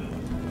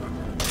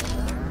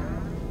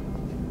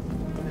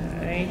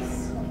 Nice.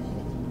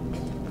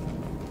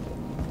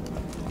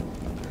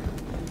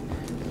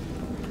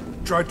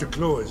 Tried to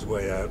claw his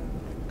way out.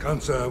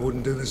 Can't say I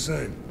wouldn't do the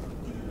same.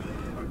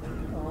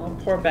 Oh,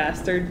 poor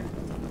bastard.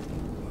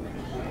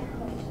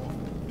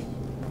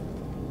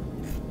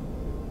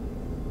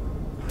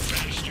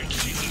 Bastard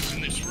see us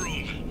in this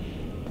room.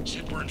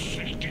 Said we're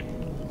infected.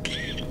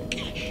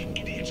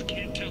 Idiots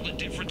can't tell the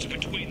difference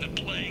between the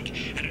plague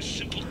and a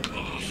simple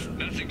cough.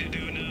 Nothing to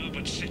do now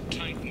but sit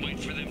tight and wait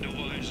for them to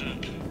wise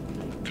up.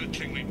 Good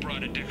thing we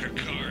brought a deck of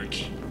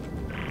cards.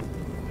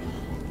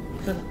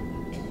 2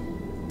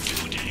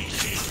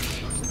 days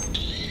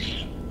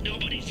in.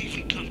 Nobody's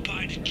even come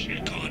by to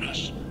check on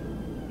us.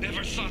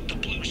 Never thought the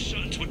Blue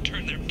Suns would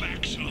turn their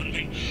backs on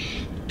me.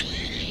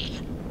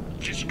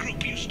 This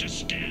group used to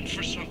stand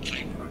for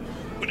something.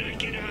 When I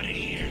get out of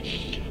here,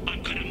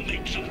 I'm gonna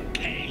make them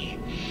pay.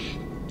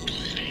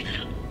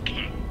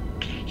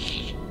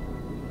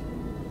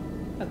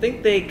 I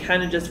think they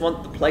kind of just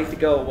want the plague to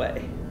go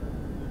away.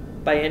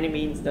 By any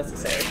means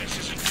necessary. This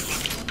isn't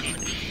looking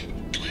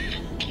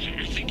good.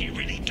 I think he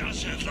really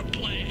does have the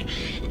plague.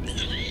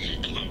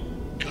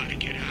 Gotta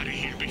get out of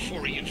here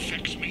before he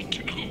infects me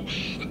too.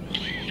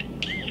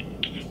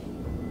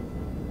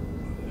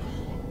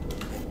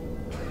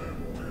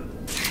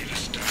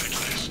 Davis died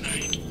last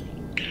night.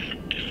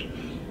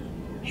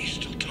 He's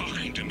still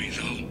talking to me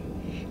though.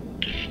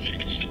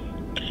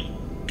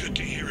 Good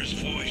to hear his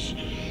voice.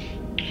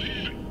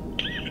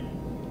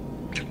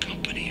 The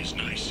company is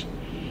nice.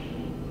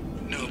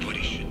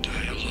 Nobody should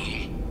die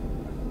alone.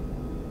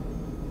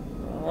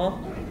 Aw.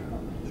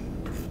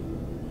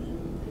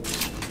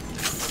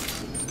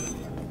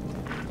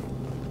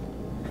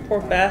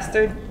 Poor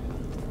bastard.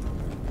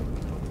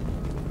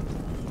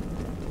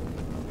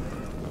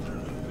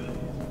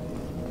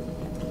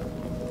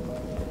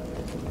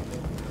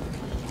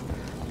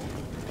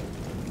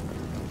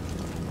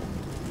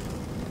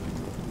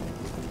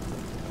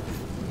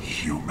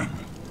 Human.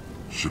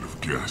 Should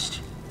have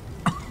guessed.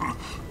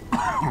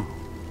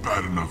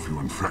 Bad enough you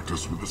infect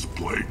us with this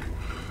plague.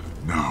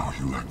 Now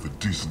you lack the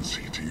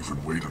decency to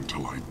even wait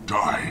until I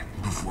die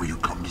before you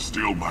come to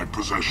steal my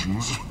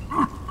possessions.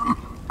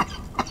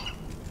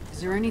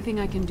 Is there anything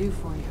I can do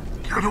for you?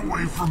 Get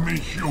away from me,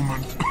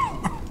 human.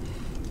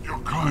 Your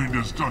kind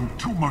has done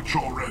too much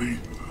already.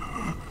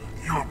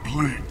 Your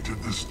plague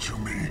did this to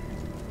me.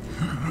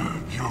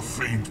 Your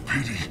feigned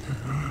pity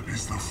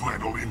is the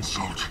final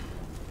insult.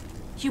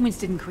 Humans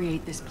didn't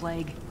create this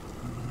plague.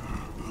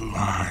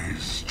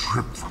 Lies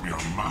drip from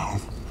your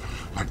mouth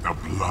like the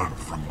blood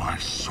from my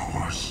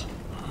sores.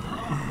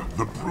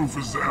 The proof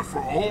is there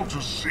for all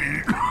to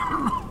see.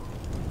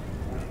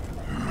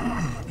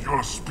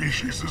 Your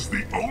species is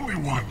the only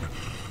one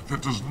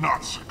that does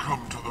not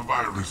succumb to the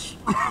virus.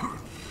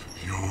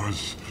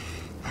 Yours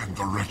and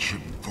the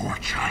wretched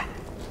Vorcha.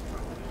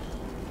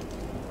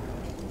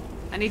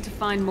 I need to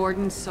find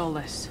Morden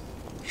Solus.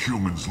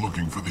 Humans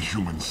looking for the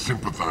human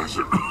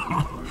sympathizer.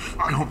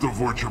 I hope the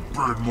Vorcha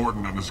burned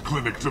Morden and his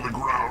clinic to the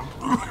ground.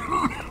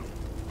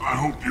 I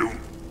hope you...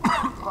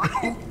 I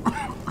hope...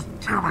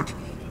 Damn it!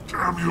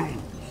 Damn you!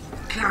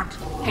 Can't...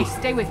 Hey,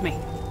 stay with me.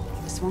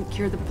 This won't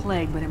cure the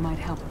plague, but it might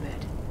help a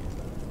bit.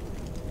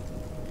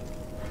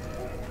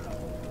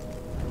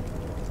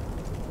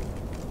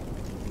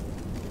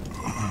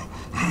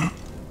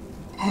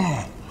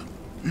 Oh,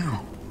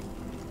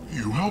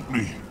 you helped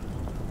me.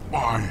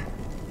 Why?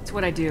 It's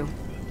what I do.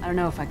 I don't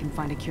know if I can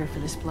find a cure for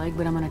this plague,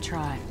 but I'm gonna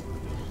try.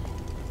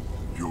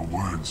 Your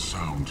words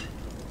sound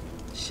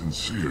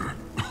sincere.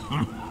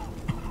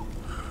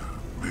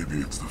 Maybe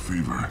it's the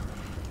fever.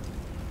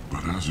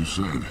 But as you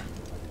said,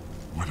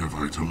 what have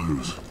I to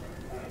lose?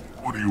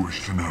 What do you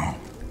wish to know?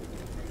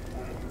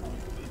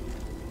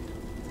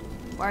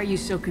 Why are you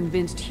so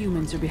convinced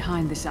humans are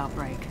behind this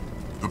outbreak?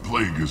 The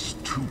plague is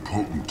too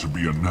potent to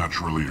be a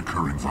naturally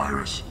occurring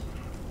virus.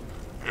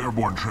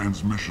 Airborne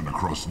transmission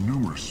across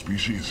numerous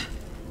species,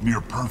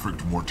 near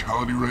perfect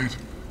mortality rate.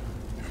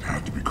 It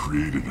had to be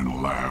created in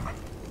a lab.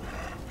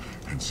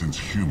 And since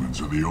humans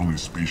are the only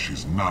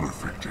species not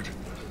affected,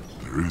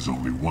 there is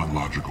only one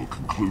logical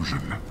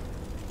conclusion.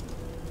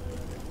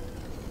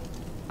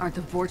 Aren't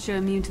the Vorcha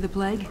immune to the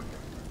plague?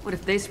 What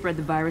if they spread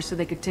the virus so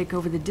they could take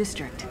over the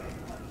district?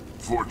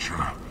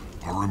 Vorcha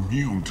are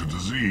immune to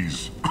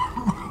disease.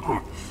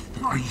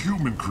 A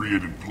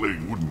human-created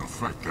plague wouldn't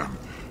affect them.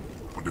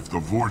 But if the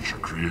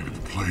Vorcha created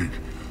the plague,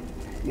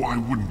 why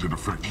wouldn't it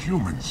affect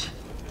humans?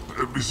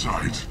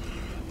 Besides,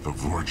 the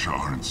Vorcha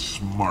aren't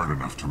smart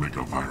enough to make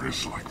a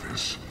virus like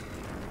this.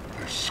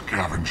 They're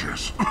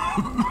scavengers.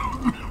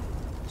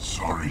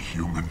 Sorry,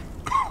 human.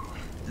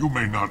 You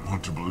may not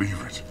want to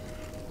believe it,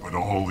 but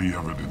all the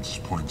evidence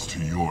points to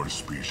your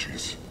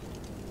species.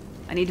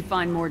 I need to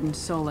find Morden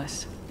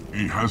Solus.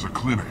 He has a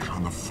clinic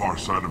on the far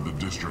side of the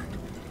district.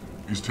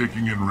 He's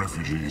taking in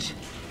refugees,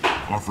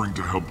 offering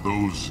to help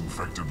those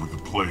infected with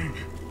the plague.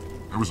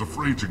 I was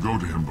afraid to go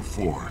to him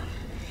before.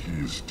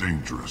 He is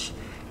dangerous,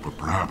 but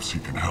perhaps he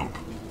can help.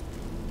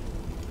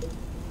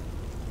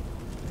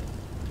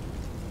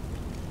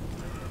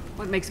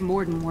 What makes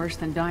Morden worse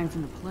than dying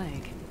from the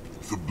plague?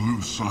 The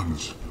Blue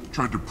Suns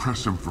tried to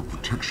press him for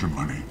protection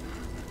money.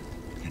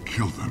 He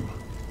killed them,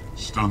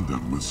 stunned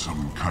them with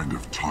some kind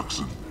of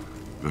toxin,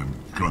 then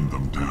gunned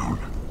them down.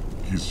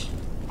 He's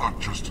not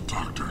just a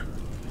doctor.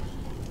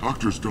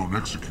 Doctors don't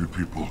execute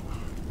people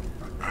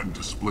and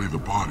display the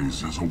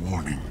bodies as a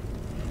warning.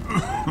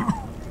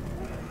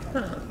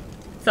 Huh.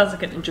 Sounds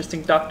like an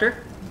interesting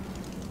doctor.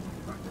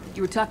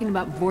 You were talking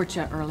about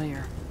Vorcha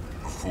earlier.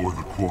 Before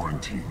the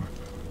quarantine,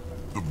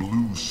 the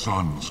Blue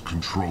Suns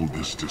controlled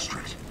this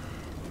district.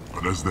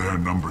 But as their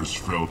numbers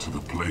fell to the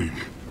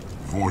plague,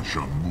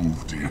 Vorcha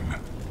moved in.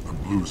 The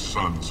Blue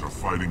Suns are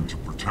fighting to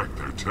protect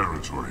their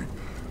territory.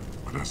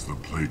 But as the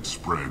plague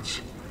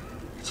spreads,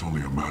 it's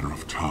only a matter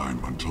of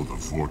time until the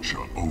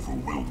Vorcha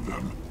overwhelm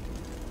them.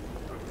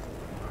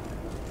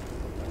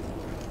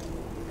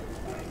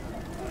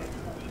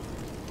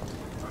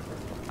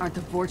 Aren't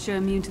the Vorcha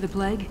immune to the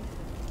plague?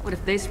 What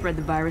if they spread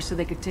the virus so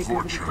they could take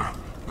over the...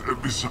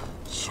 Vorcha?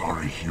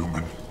 Sorry,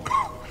 human.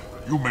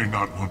 You may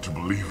not want to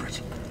believe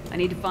it. I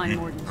need to find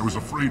Morden. I was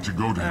afraid to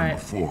go to him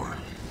before.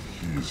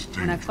 He is dangerous.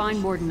 When I find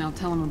Morden, I'll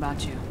tell him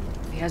about you.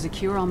 If he has a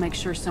cure, I'll make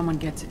sure someone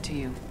gets it to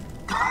you.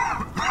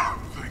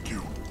 Thank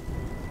you.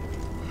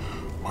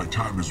 My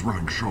time is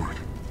running short,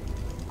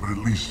 but at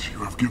least you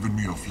have given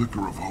me a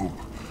flicker of hope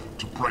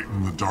to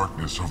brighten the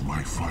darkness of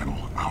my final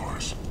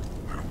hours.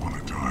 I don't want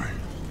to die.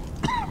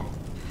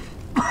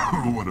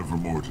 Whatever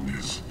Morden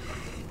is,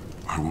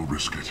 I will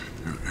risk it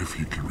if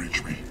he can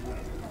reach me.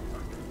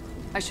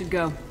 I should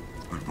go.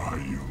 Goodbye,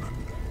 human.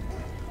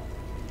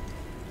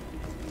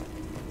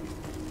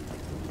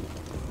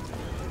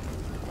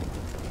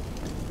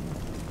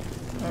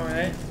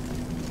 Alright.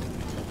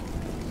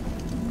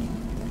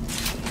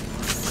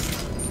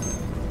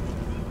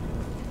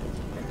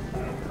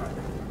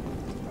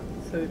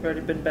 So we've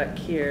already been back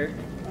here.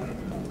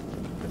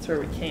 That's where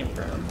we came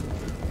from.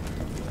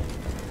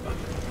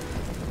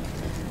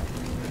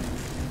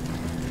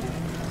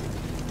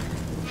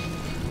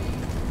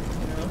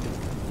 No.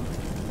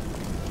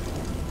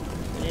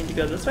 We need to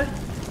go this way?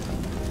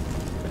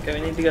 Okay,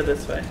 we need to go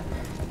this way.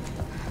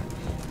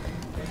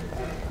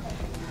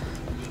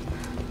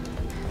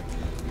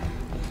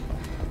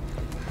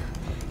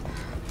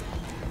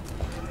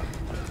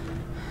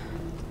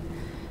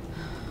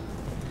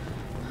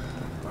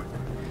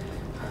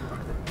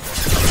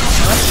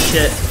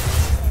 Shit.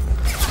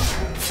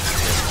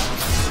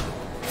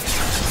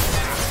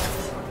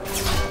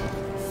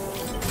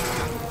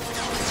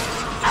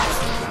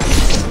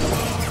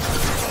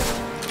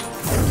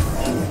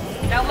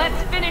 Now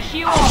let's finish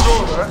you off.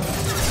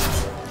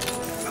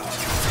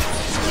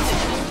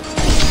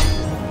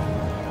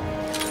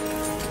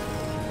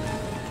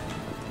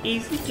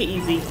 Easy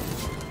peasy.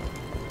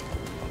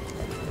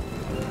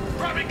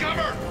 Grabbing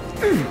cover!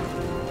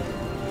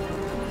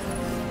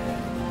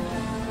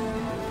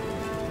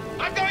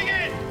 I'm going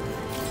in!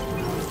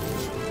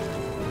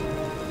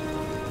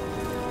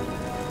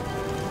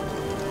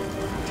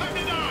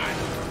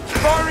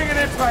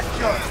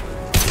 Infrastructure!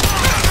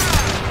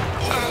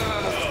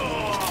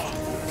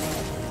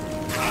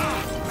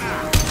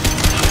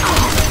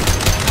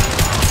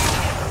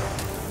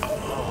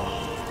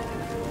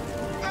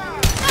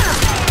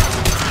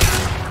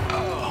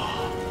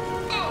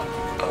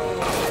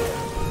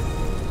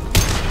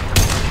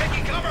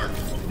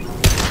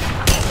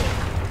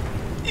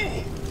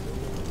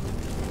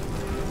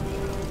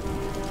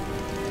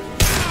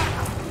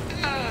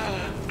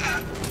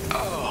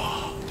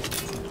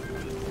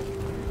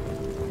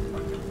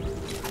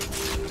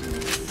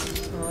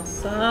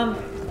 Awesome.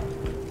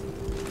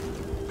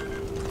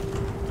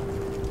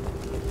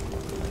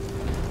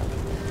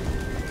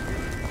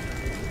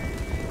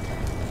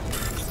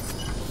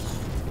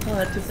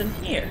 What is in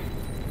here?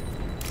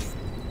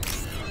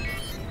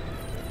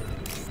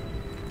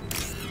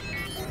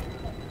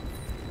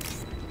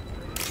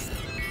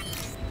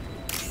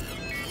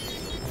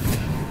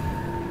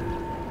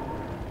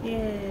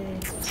 Yay.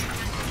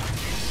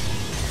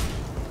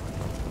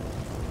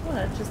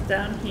 What? Just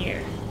down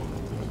here.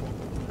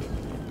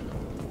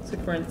 Looks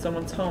like we're in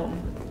someone's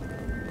home.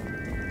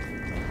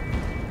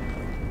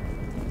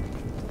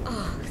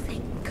 Oh,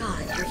 thank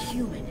God you're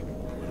human.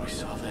 When we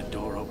saw that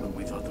door open,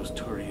 we thought those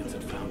Turians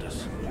had found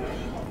us.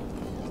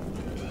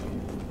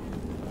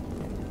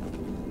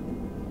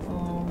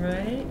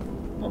 Alright.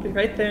 I'll be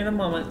right there in a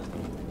moment.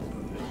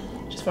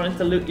 Just wanted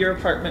to loot your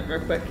apartment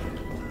real quick.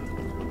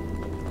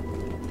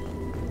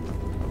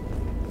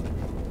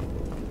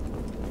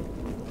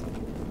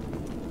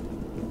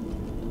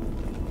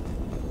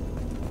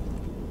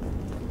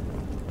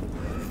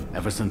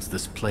 Ever since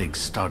this plague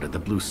started, the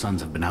Blue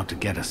Suns have been out to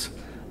get us.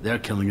 They're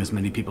killing as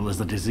many people as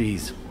the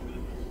disease.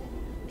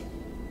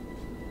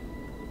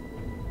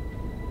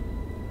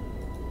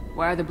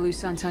 Why are the Blue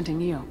Suns hunting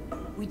you?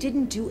 We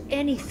didn't do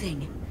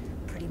anything.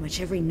 Pretty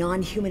much every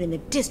non-human in the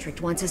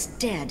district wants us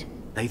dead.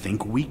 They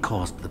think we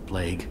caused the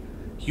plague.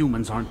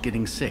 Humans aren't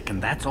getting sick,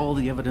 and that's all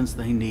the evidence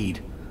they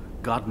need.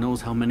 God knows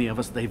how many of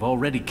us they've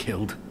already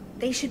killed.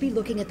 They should be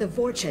looking at the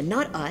Vorcha,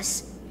 not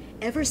us.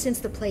 Ever since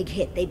the plague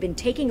hit, they've been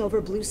taking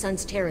over Blue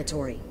Sun's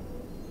territory.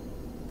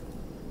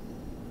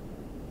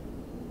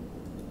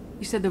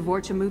 You said the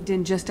Vorcha moved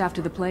in just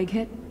after the plague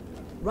hit?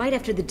 Right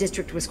after the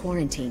district was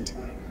quarantined.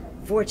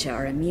 Vorcha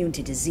are immune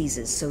to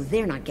diseases, so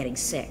they're not getting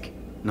sick.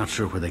 Not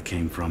sure where they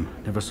came from.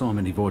 Never saw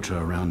many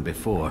Vorcha around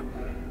before.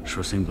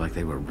 Sure seemed like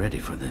they were ready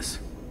for this.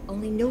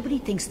 Only nobody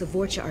thinks the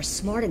Vorcha are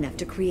smart enough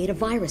to create a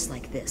virus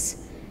like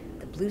this.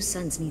 The Blue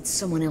Suns need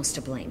someone else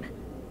to blame.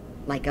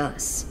 Like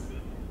us.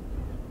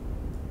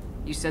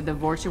 You said the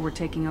Vorcha were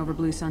taking over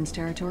Blue Sun's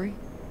territory?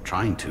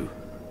 Trying to.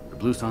 The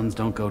Blue Suns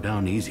don't go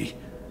down easy.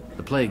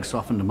 The plague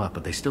softened them up,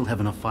 but they still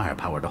have enough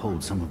firepower to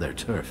hold some of their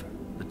turf.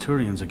 The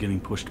Turians are getting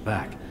pushed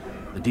back.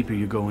 The deeper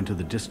you go into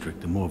the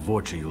district, the more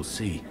Vorcha you'll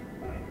see.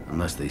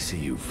 Unless they see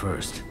you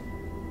first.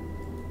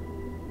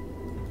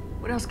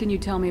 What else can you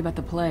tell me about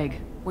the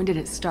plague? When did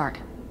it start?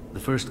 The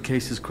first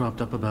cases cropped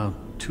up about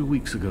 2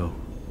 weeks ago.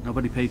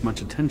 Nobody paid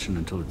much attention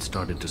until it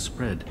started to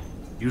spread.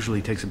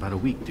 Usually takes about a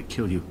week to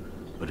kill you,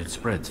 but it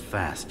spreads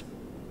fast.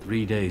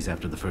 3 days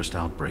after the first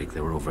outbreak,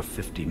 there were over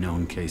 50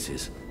 known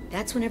cases.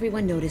 That's when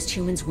everyone noticed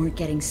humans weren't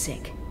getting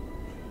sick.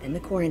 Then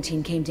the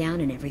quarantine came down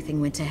and everything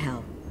went to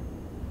hell.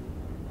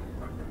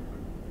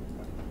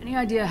 Any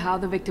idea how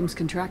the victims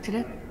contracted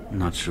it?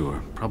 Not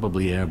sure.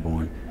 Probably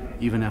airborne.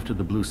 Even after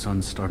the Blue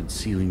Suns started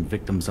sealing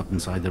victims up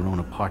inside their own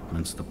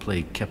apartments, the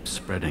plague kept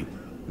spreading.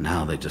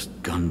 Now they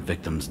just gun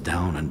victims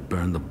down and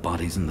burn the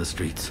bodies in the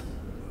streets.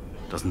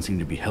 Doesn't seem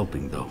to be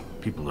helping, though.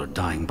 People are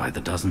dying by the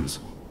dozens.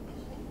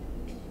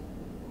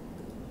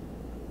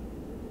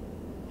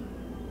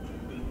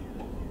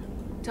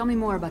 Tell me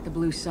more about the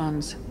Blue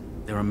Suns.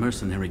 They're a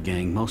mercenary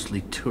gang,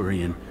 mostly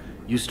Turian.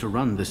 Used to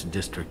run this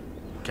district.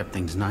 Kept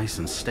things nice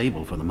and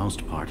stable for the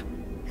most part.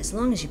 As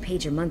long as you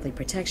paid your monthly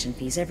protection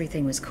fees,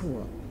 everything was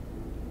cool.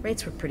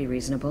 Rates were pretty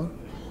reasonable.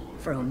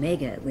 For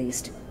Omega, at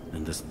least.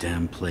 And this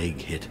damn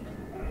plague hit.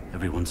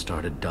 Everyone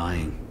started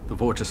dying. The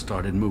Vorcha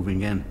started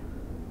moving in.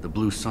 The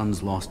Blue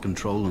Suns lost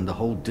control and the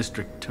whole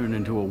district turned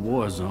into a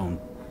war zone.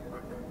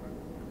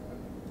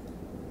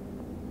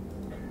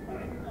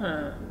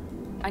 Huh.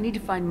 I need to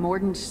find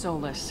Morden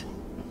Solus.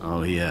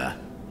 Oh yeah,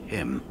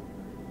 him.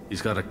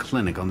 He's got a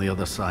clinic on the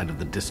other side of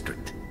the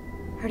district.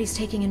 Heard he's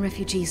taking in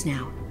refugees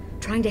now.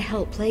 Trying to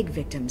help plague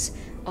victims.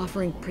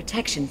 Offering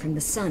protection from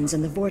the Suns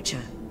and the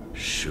Vorcha.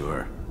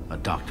 Sure. A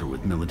doctor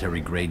with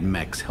military-grade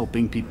mechs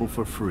helping people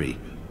for free.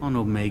 On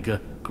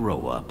Omega,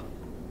 grow up.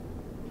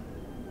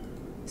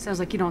 Sounds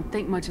like you don't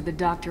think much of the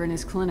doctor and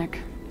his clinic.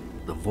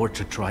 The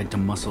Vorcha tried to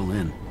muscle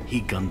in.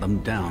 He gunned them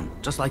down.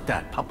 Just like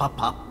that. Pop, pop,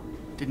 pop.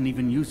 Didn't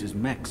even use his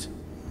mechs.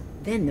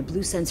 Then the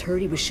Blue Suns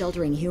heard he was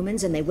sheltering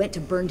humans and they went to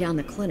burn down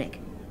the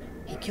clinic.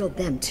 He killed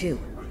them too.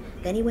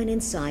 Then he went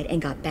inside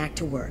and got back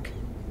to work.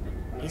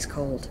 He's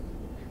cold.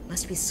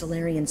 Must be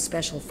Solarian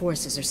Special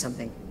Forces or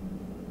something.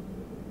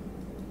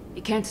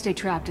 You can't stay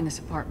trapped in this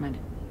apartment.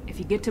 If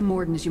you get to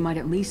Morden's, you might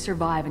at least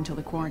survive until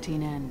the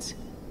quarantine ends.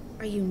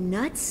 Are you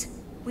nuts?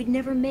 We'd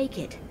never make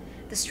it.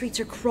 The streets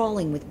are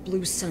crawling with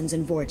Blue Suns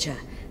and Vorcha.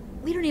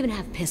 We don't even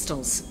have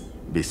pistols.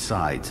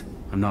 Besides,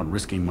 I'm not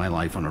risking my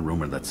life on a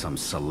rumor that some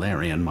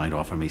Solarian might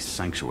offer me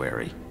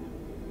sanctuary.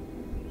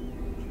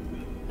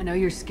 I know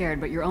you're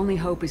scared, but your only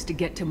hope is to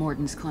get to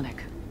Morden's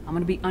clinic. I'm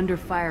gonna be under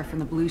fire from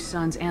the Blue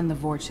Suns and the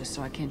Vortices,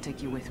 so I can't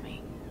take you with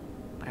me.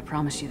 But I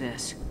promise you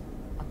this.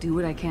 I'll do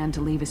what I can to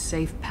leave a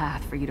safe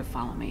path for you to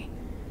follow me.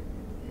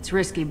 It's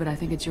risky, but I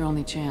think it's your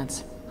only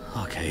chance.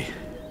 Okay,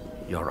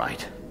 you're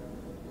right.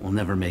 We'll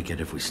never make it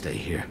if we stay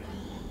here.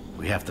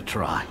 We have to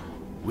try.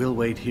 We'll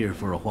wait here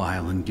for a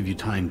while and give you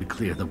time to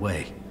clear the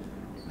way.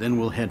 Then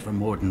we'll head for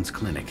Morden's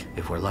clinic,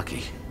 if we're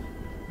lucky.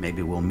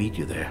 Maybe we'll meet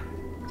you there.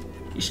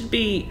 You should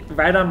be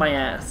right on my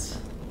ass.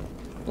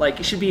 Like,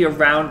 you should be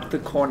around the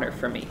corner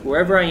for me.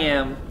 Wherever I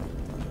am,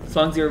 as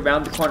long as you're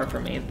around the corner for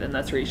me, then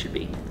that's where you should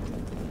be.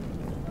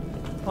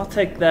 I'll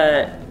take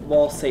that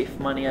wall safe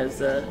money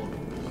as a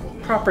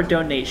proper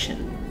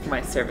donation for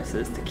my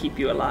services to keep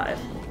you alive.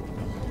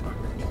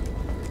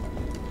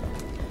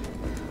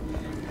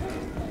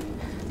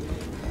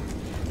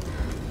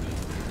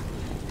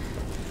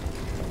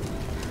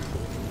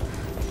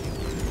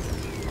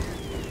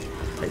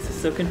 This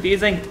is so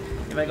confusing.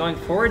 Am I going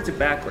forwards or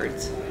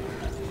backwards?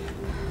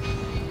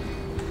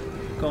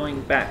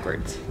 Going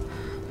backwards.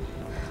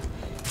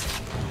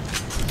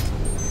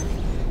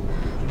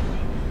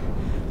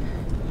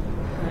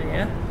 Oh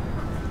yeah?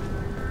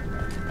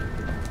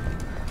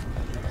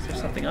 Is there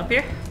something up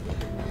here?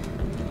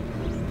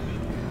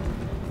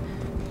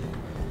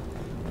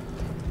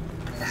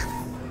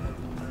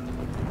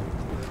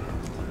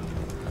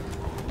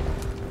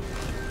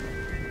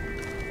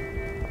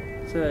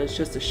 So it's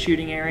just a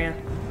shooting area.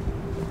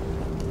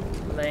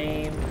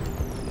 Lame.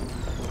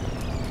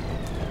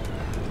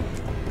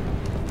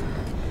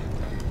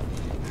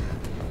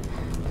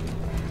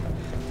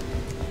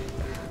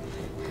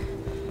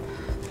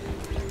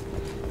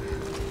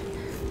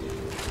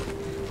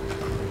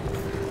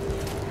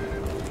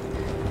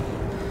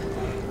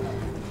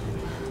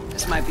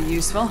 This might be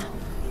useful.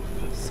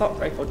 Assault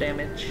rifle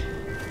damage.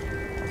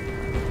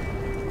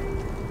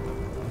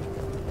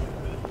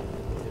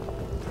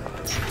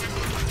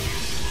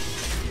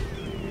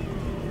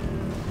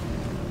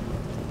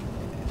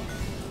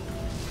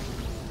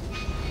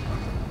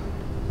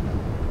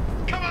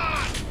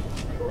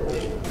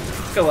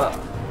 Go up.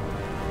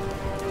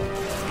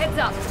 Heads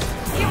up.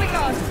 Here we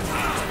go.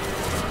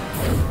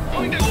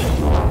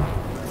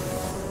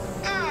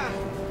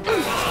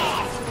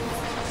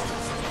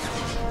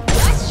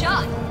 Nice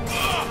shot.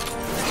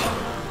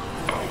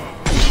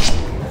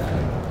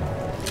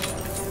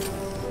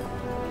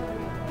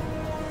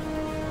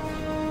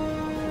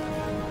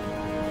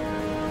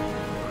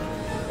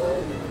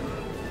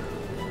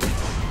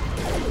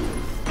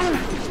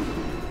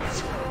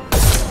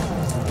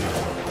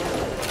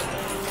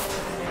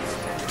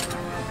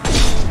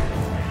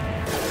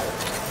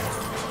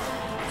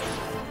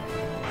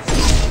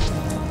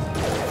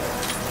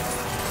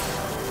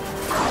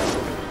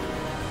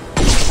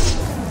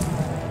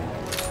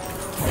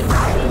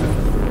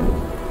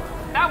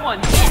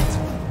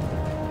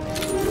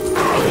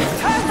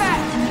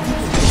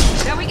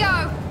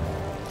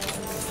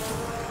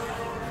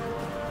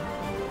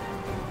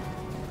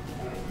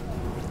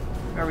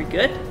 Are we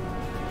good?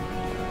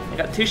 I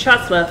got 2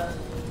 shots left.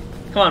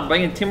 Come on,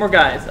 bring in 2 more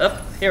guys.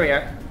 Up, here we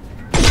are.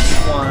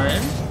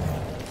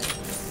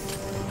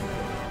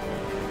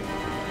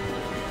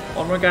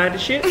 1 more guy to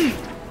shoot.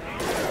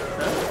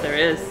 Oh, there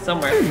is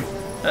somewhere.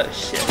 Oh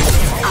shit. 2.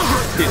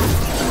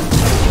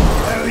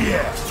 Hell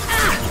yeah!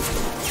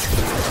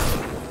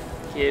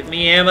 Give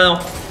me ammo.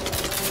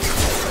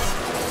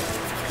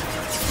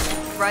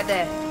 Right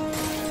there.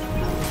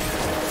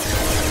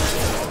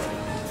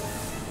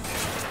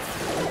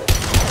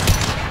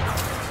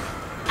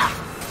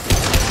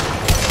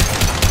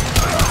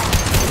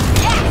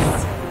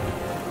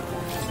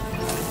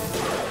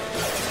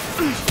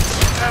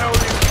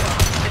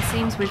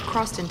 We've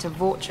crossed into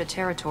Vorcha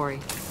territory.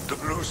 The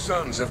Blue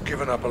Suns have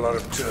given up a lot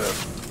of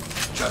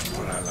turf. Just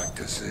what I like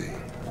to see.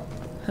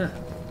 Huh.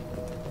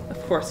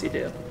 Of course you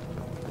do.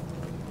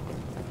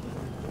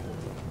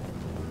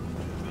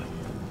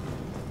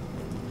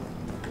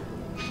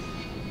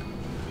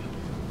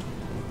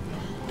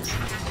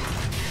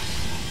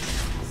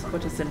 So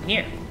what is in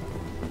here?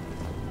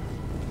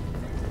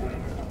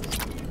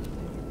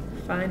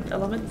 Find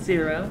element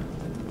 0.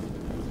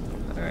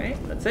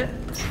 Alright, that's it.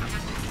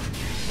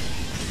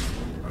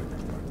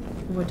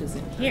 What is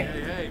in here?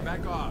 Hey,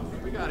 back off.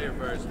 We got here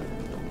first.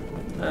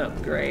 Oh,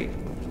 great.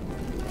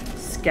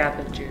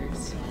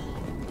 Scavengers.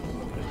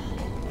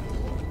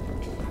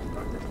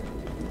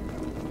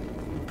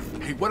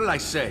 Hey, what did I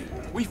say?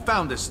 We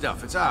found this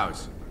stuff. It's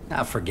ours.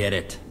 Ah, forget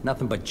it.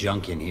 Nothing but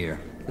junk in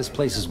here. This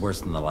place is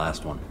worse than the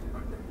last one.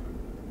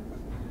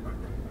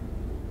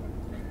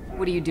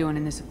 What are you doing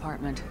in this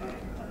apartment?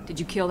 Did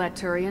you kill that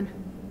Turian?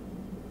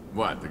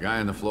 What, the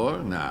guy on the floor?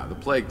 Nah, the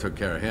plague took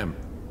care of him.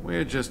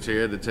 We're just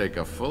here to take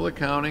a full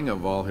accounting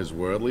of all his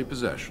worldly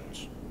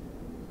possessions.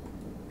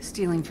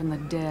 Stealing from the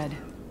dead.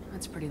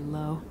 That's pretty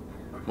low.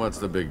 What's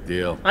the big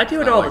deal? I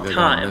do it Not all like the they're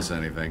gonna time. miss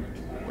anything.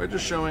 We're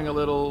just showing a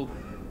little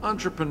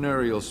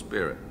Entrepreneurial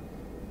spirit.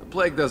 The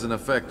plague doesn't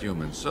affect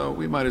humans, so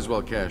we might as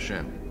well cash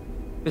in.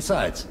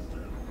 Besides,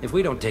 if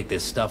we don't take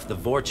this stuff, the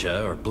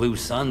Vorcha or Blue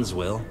Suns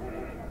will.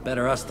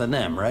 Better us than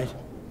them, right?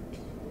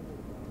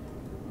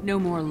 No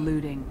more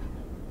looting.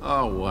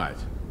 Oh, what?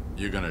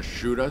 You gonna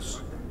shoot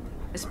us?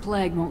 This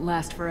plague won't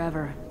last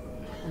forever.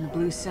 When the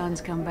Blue Suns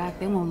come back,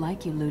 they won't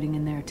like you looting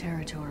in their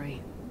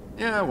territory.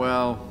 Yeah,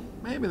 well,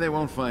 maybe they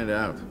won't find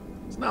out.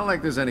 It's not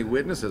like there's any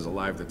witnesses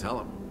alive to tell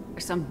them. Are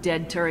some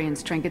dead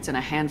Turian's trinkets and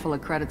a handful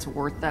of credits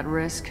worth that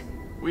risk?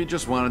 We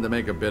just wanted to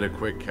make a bit of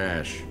quick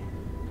cash.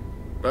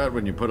 But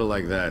when you put it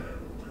like that,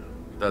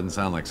 doesn't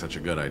sound like such a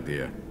good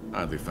idea.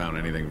 Hardly found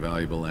anything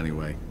valuable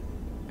anyway.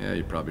 Yeah,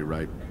 you're probably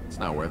right. It's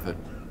not worth it.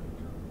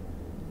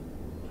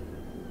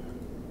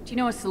 Do you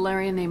know a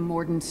Solarian named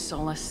Morden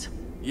Solus?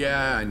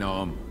 Yeah, I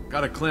know him.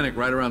 Got a clinic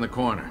right around the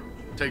corner.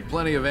 Take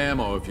plenty of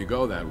ammo if you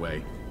go that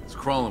way. It's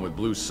crawling with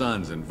Blue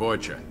Suns and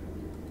Vorcha.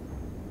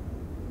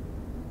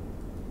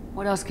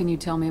 What else can you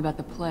tell me about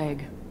the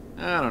plague?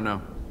 I don't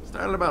know.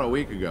 Started about a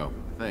week ago,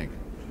 I think.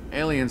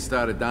 Aliens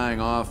started dying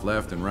off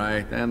left and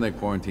right, and they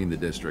quarantined the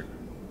district.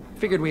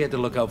 Figured we had to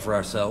look out for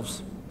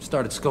ourselves.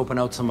 Started scoping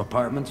out some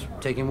apartments,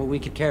 taking what we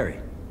could carry.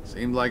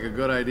 Seemed like a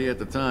good idea at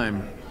the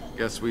time.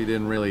 Guess we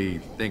didn't really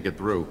think it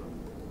through.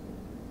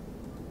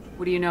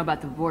 What do you know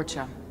about the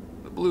Vorcha?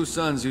 The Blue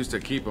Suns used to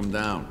keep them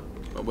down.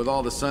 But with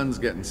all the Suns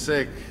getting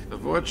sick, the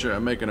Vorcha are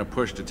making a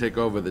push to take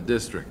over the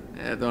district.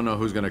 Don't know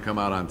who's gonna come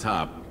out on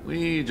top.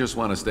 We just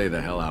want to stay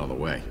the hell out of the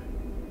way.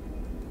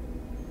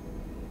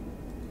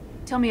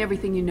 Tell me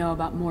everything you know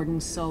about Morden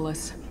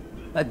Solus.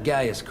 That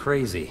guy is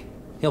crazy.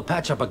 He'll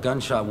patch up a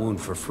gunshot wound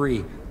for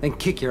free, then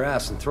kick your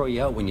ass and throw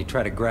you out when you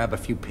try to grab a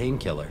few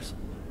painkillers.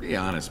 Be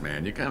honest,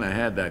 man. You kinda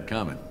had that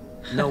coming.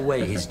 No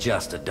way he's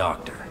just a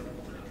doctor.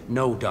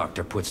 No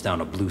doctor puts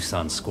down a Blue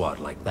Sun squad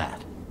like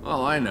that.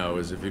 All I know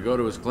is if you go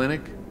to his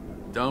clinic,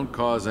 don't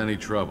cause any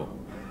trouble.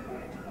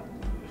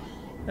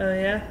 Oh,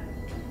 yeah?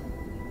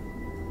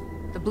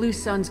 The Blue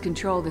Suns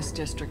control this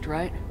district,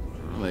 right?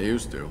 Well, they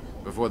used to,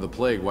 before the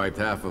plague wiped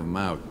half of them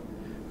out.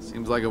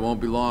 Seems like it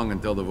won't be long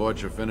until the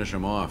Vorcha finish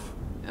them off.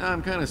 Yeah,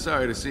 I'm kinda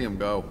sorry to see him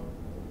go.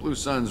 Blue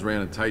Suns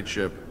ran a tight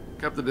ship,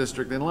 kept the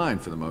district in line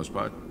for the most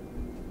part.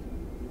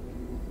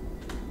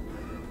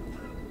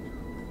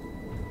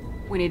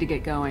 We need to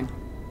get going.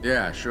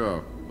 Yeah,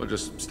 sure. We'll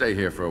just stay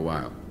here for a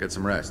while. Get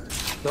some rest.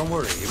 Don't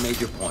worry, you made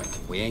your point.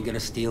 We ain't gonna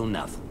steal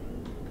nothing.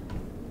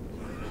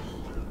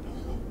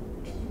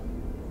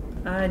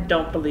 I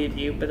don't believe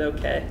you, but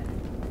okay.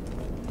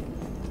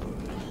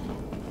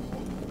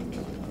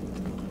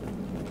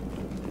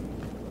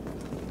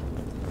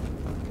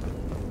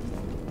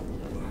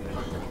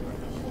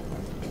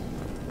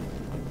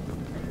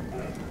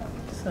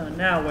 So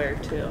now where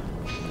to?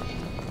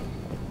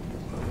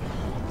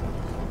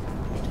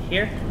 To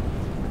here?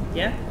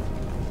 Yeah?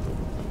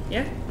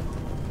 Yeah?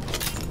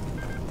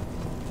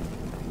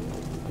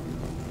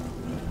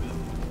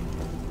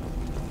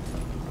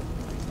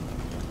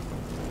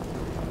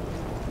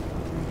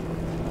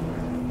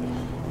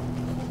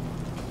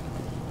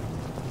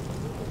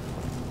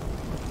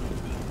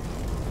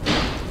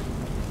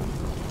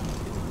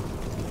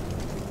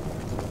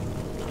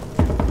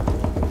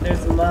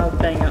 There's a loud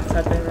bang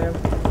outside my room.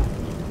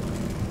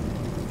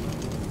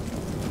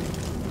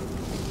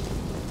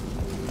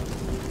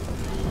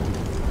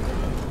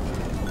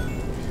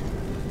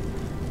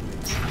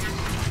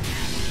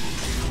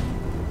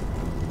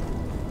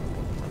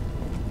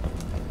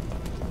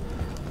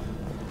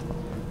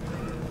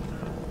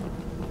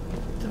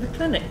 To the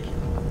clinic.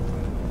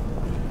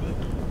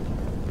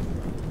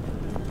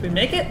 Did we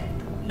make it?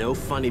 No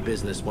funny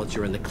business once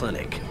you're in the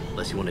clinic,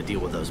 unless you want to deal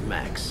with those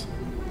mechs.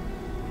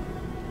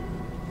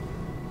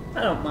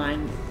 I don't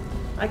mind.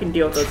 I can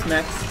deal with those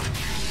mechs.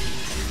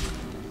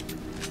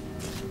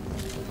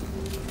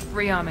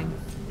 Rearming.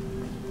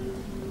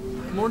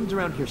 Morden's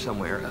around here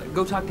somewhere.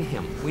 Go talk to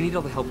him. We need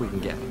all the help we can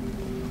get.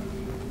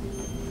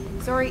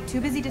 Sorry,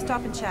 too busy to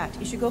stop and chat.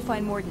 You should go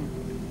find Morden.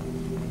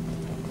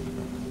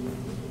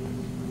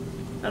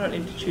 I don't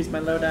need to choose my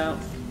loadout.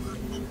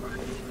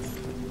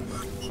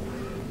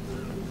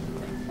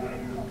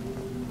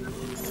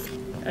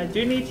 I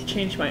do need to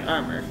change my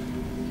armor.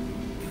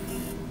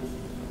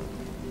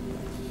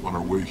 On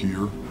our way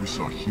here, we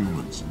saw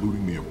humans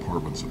looting the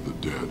apartments of the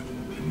dead.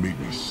 It made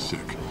me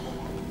sick.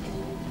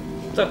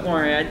 Don't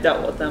worry, I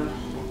dealt with them.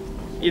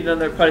 Even though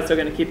they're probably still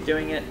gonna keep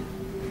doing it.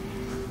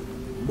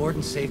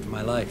 Morden saved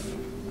my life.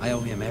 I owe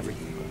him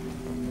everything.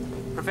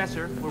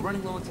 Professor, we're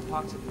running low on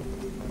Suboxone.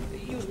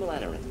 Use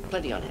melatonin.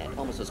 Plenty on hand.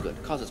 Almost as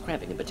good. Causes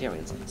cramping in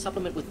Batarians.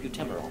 Supplement with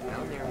butemerol.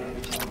 Down there.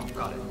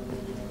 Got it.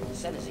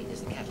 Senescine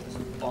is the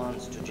catalyst.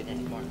 Bonds to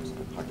genetic markers.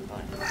 Hard to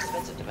find.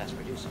 Expensive to mass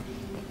produce.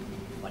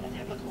 Why not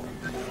have a core?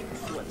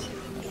 Too unsafe.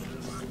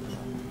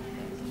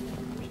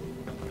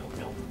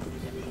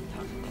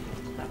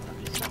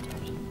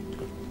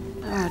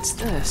 What's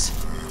this?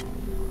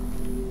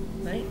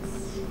 Nice.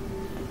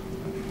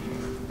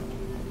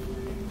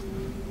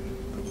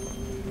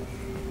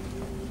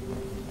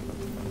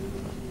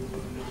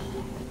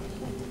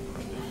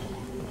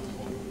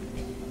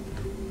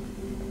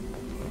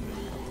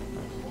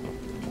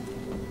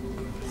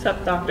 What's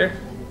up, Doctor?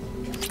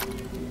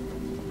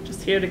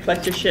 Just here to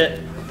collect your shit.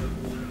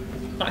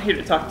 Not here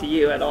to talk to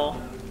you at all.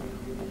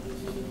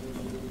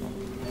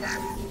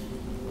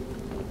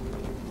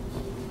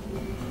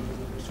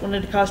 Just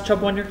wanted to cause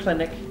trouble in your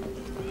clinic.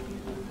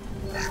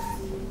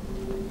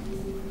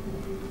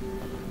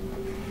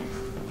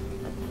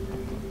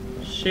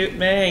 Shoot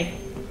me!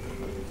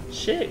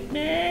 Shoot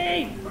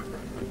me!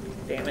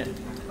 Damn it.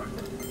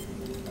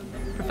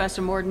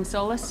 Professor Morden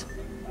Solus?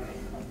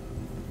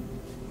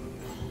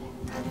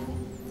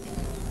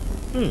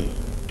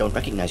 Don't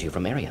recognize you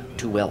from area.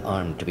 Too well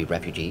armed to be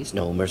refugees,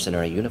 no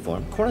mercenary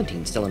uniform,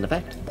 quarantine still in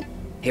effect.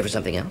 Here for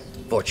something else?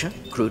 Vorcha?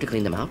 Crew to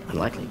clean them out?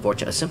 Unlikely.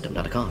 Vorcha a symptom,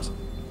 not a cause.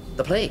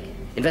 The plague?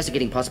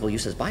 Investigating possible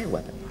use as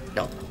bioweapon?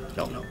 No.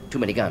 Too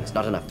many guns,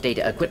 not enough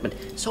data, equipment.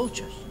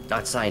 Soldiers,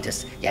 not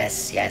scientists.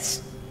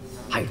 Yes.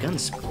 Hired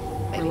guns.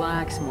 Maybe.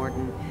 Relax,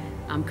 Morden.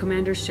 I'm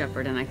Commander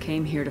Shepard, and I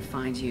came here to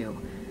find you.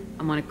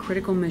 I'm on a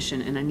critical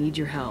mission, and I need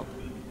your help.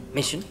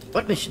 Mission?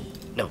 What mission?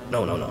 No.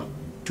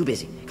 Too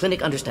busy.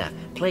 Clinic understaffed.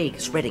 Plague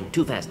spreading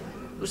too fast.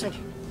 Who sent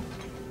you?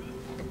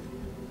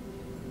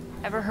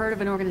 Ever heard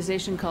of an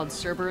organization called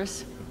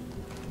Cerberus?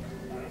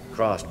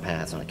 Crossed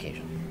paths on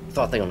occasion.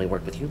 Thought they only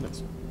worked with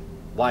humans.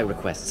 Why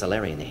request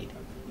Solarian aid?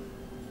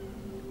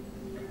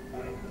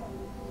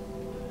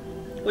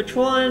 Which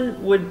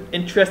one would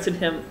interested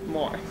him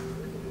more?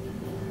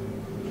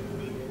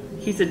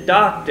 He's a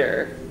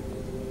doctor,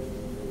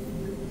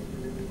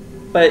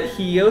 but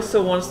he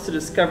also wants to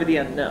discover the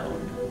unknown.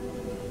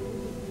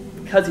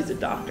 Because he's a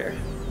doctor.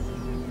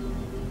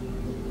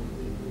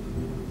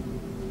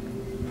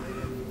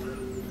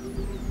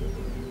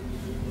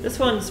 This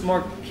one's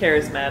more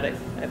charismatic,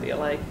 I feel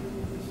like.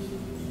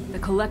 The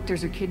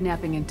Collectors are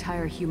kidnapping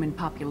entire human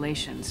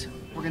populations.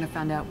 We're gonna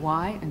find out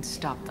why and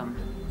stop them.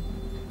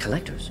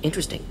 Collectors?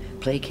 Interesting.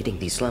 Plague hitting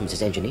these slums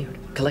is engineered.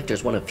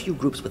 Collectors one of few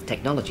groups with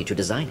technology to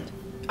design it.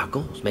 Our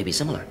goals may be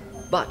similar.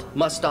 But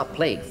must stop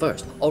plague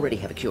first. Already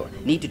have a cure.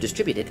 Need to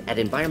distribute it at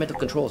Environmental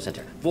Control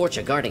Center.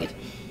 Vorcha guarding it.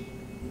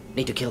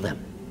 Need to kill them.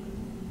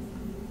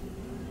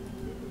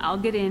 I'll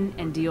get in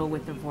and deal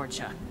with the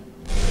Vorcha.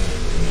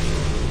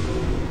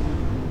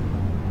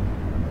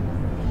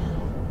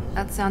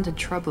 That sounded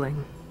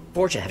troubling.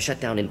 Vorcha have shut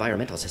down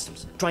environmental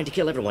systems. Trying to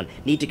kill everyone.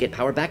 Need to get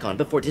power back on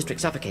before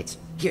district suffocates.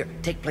 Here,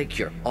 take plague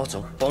cure.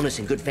 Also, bonus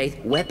in good faith,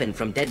 weapon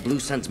from dead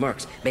Blue Sun's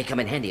mercs. May come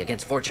in handy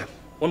against Vorcha.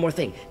 One more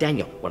thing.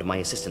 Daniel, one of my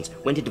assistants,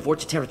 went into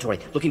Vorcha territory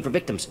looking for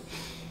victims.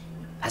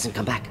 Hasn't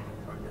come back.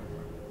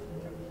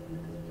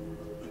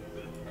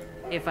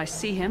 If I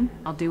see him,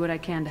 I'll do what I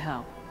can to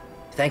help.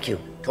 Thank you.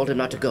 Told him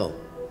not to go.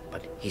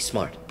 But he's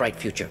smart. Bright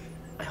future.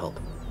 I hope.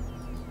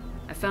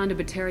 I found a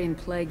Batarian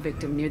plague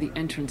victim near the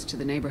entrance to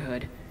the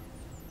neighborhood.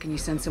 Can you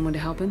send someone to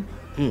help him?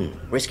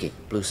 Risky.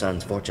 Blue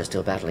Sun's Vorcha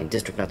still battling.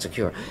 District not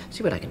secure.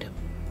 See what I can do.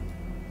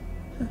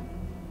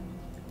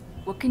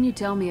 What can you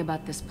tell me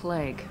about this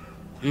plague?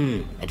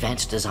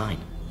 Advanced design.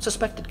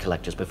 Suspected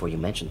collectors before you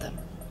mentioned them.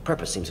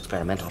 Purpose seems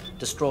experimental.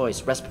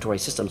 Destroys respiratory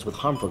systems with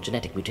harmful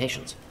genetic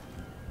mutations.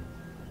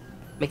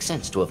 Makes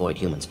sense to avoid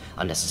humans.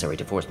 Unnecessary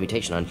to force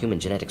mutation on human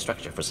genetic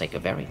structure for sake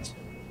of variance.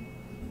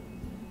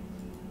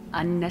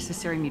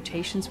 Unnecessary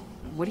mutations?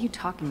 What are you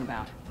talking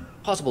about?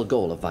 Possible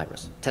goal of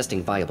virus.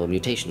 Testing viable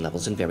mutation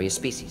levels in various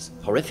species.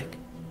 Horrific,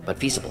 but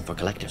feasible for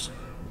collectors.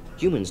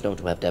 Humans known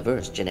to have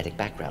diverse genetic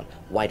background,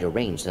 wider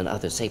range than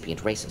other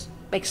sapient races.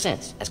 Makes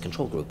sense as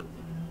control group.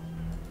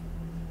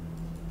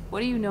 What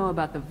do you know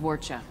about the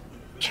Vorcha?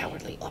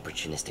 Cowardly,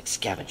 opportunistic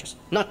scavengers.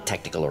 Not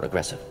tactical or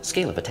aggressive.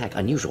 Scale of attack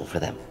unusual for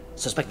them.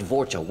 Suspect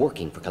Vorcha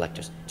working for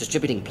collectors.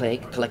 Distributing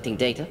plague, collecting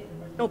data.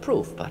 No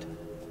proof, but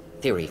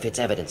theory fits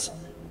evidence.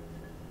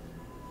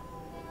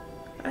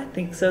 I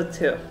think so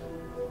too.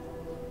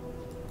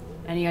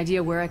 Any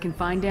idea where I can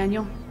find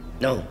Daniel?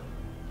 No.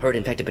 Heard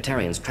infected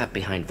Batarians trapped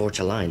behind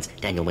Vorcha lines.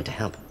 Daniel went to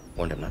help.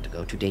 Warned him not to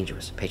go. Too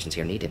dangerous. Patients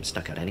here need him.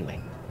 Snuck out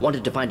anyway.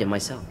 Wanted to find him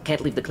myself.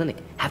 Can't leave the clinic.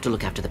 Have to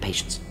look after the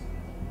patients.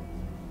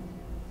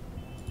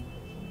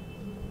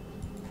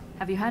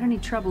 Have you had any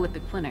trouble at the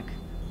clinic?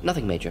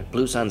 Nothing major.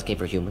 Blue Suns came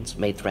for humans,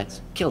 made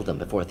threats, killed them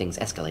before things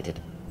escalated.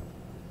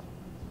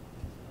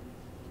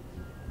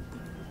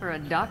 For a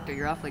doctor,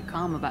 you're awfully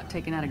calm about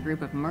taking out a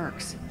group of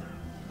mercs.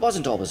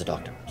 Wasn't always a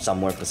doctor.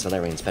 Some work with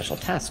Solarian Special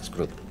Tasks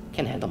Group.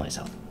 Can handle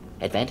myself.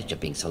 Advantage of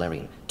being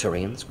Solarian.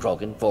 Turians,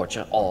 Krogan,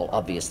 Vorcha, all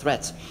obvious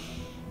threats.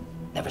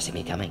 Never see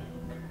me coming.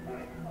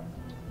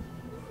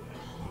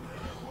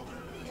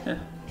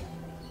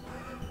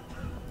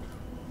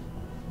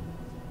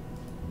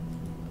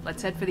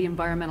 Let's head for the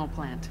environmental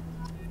plant.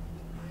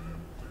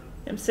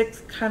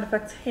 M6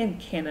 Carnifex hand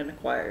cannon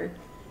acquired.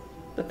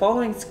 The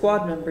following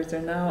squad members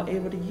are now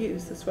able to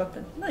use this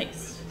weapon.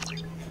 Nice.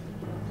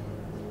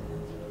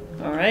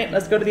 Alright,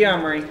 let's go to the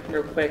armory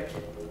real quick.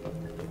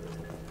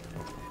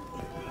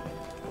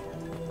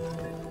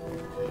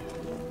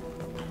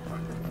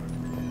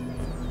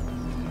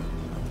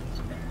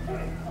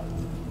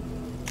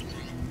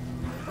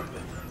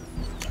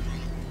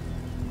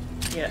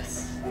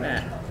 Yes,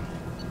 that.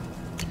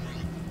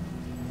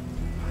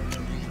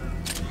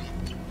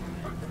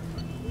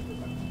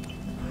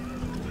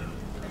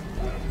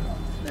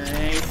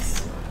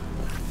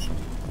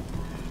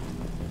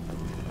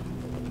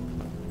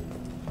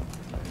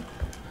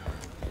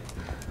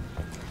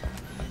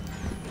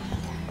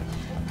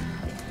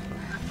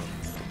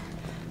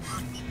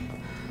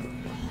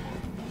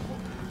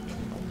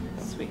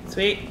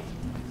 Sweet.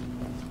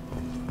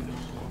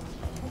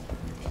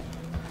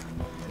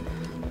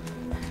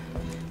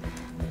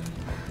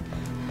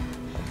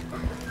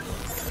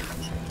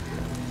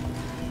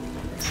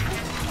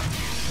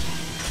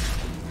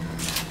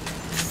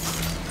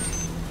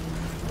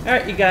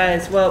 Alright, you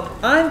guys, well,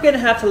 I'm gonna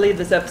have to leave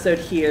this episode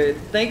here.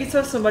 Thank you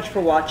so much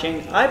for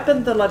watching. I've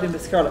been the Loving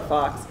Miss Scarlet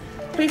Fox.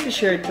 Please be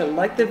sure to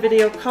like the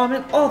video,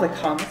 comment all the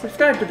comments,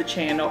 subscribe to the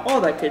channel, all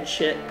that good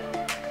shit.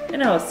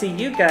 And I'll see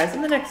you guys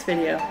in the next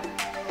video.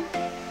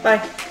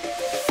 Bye.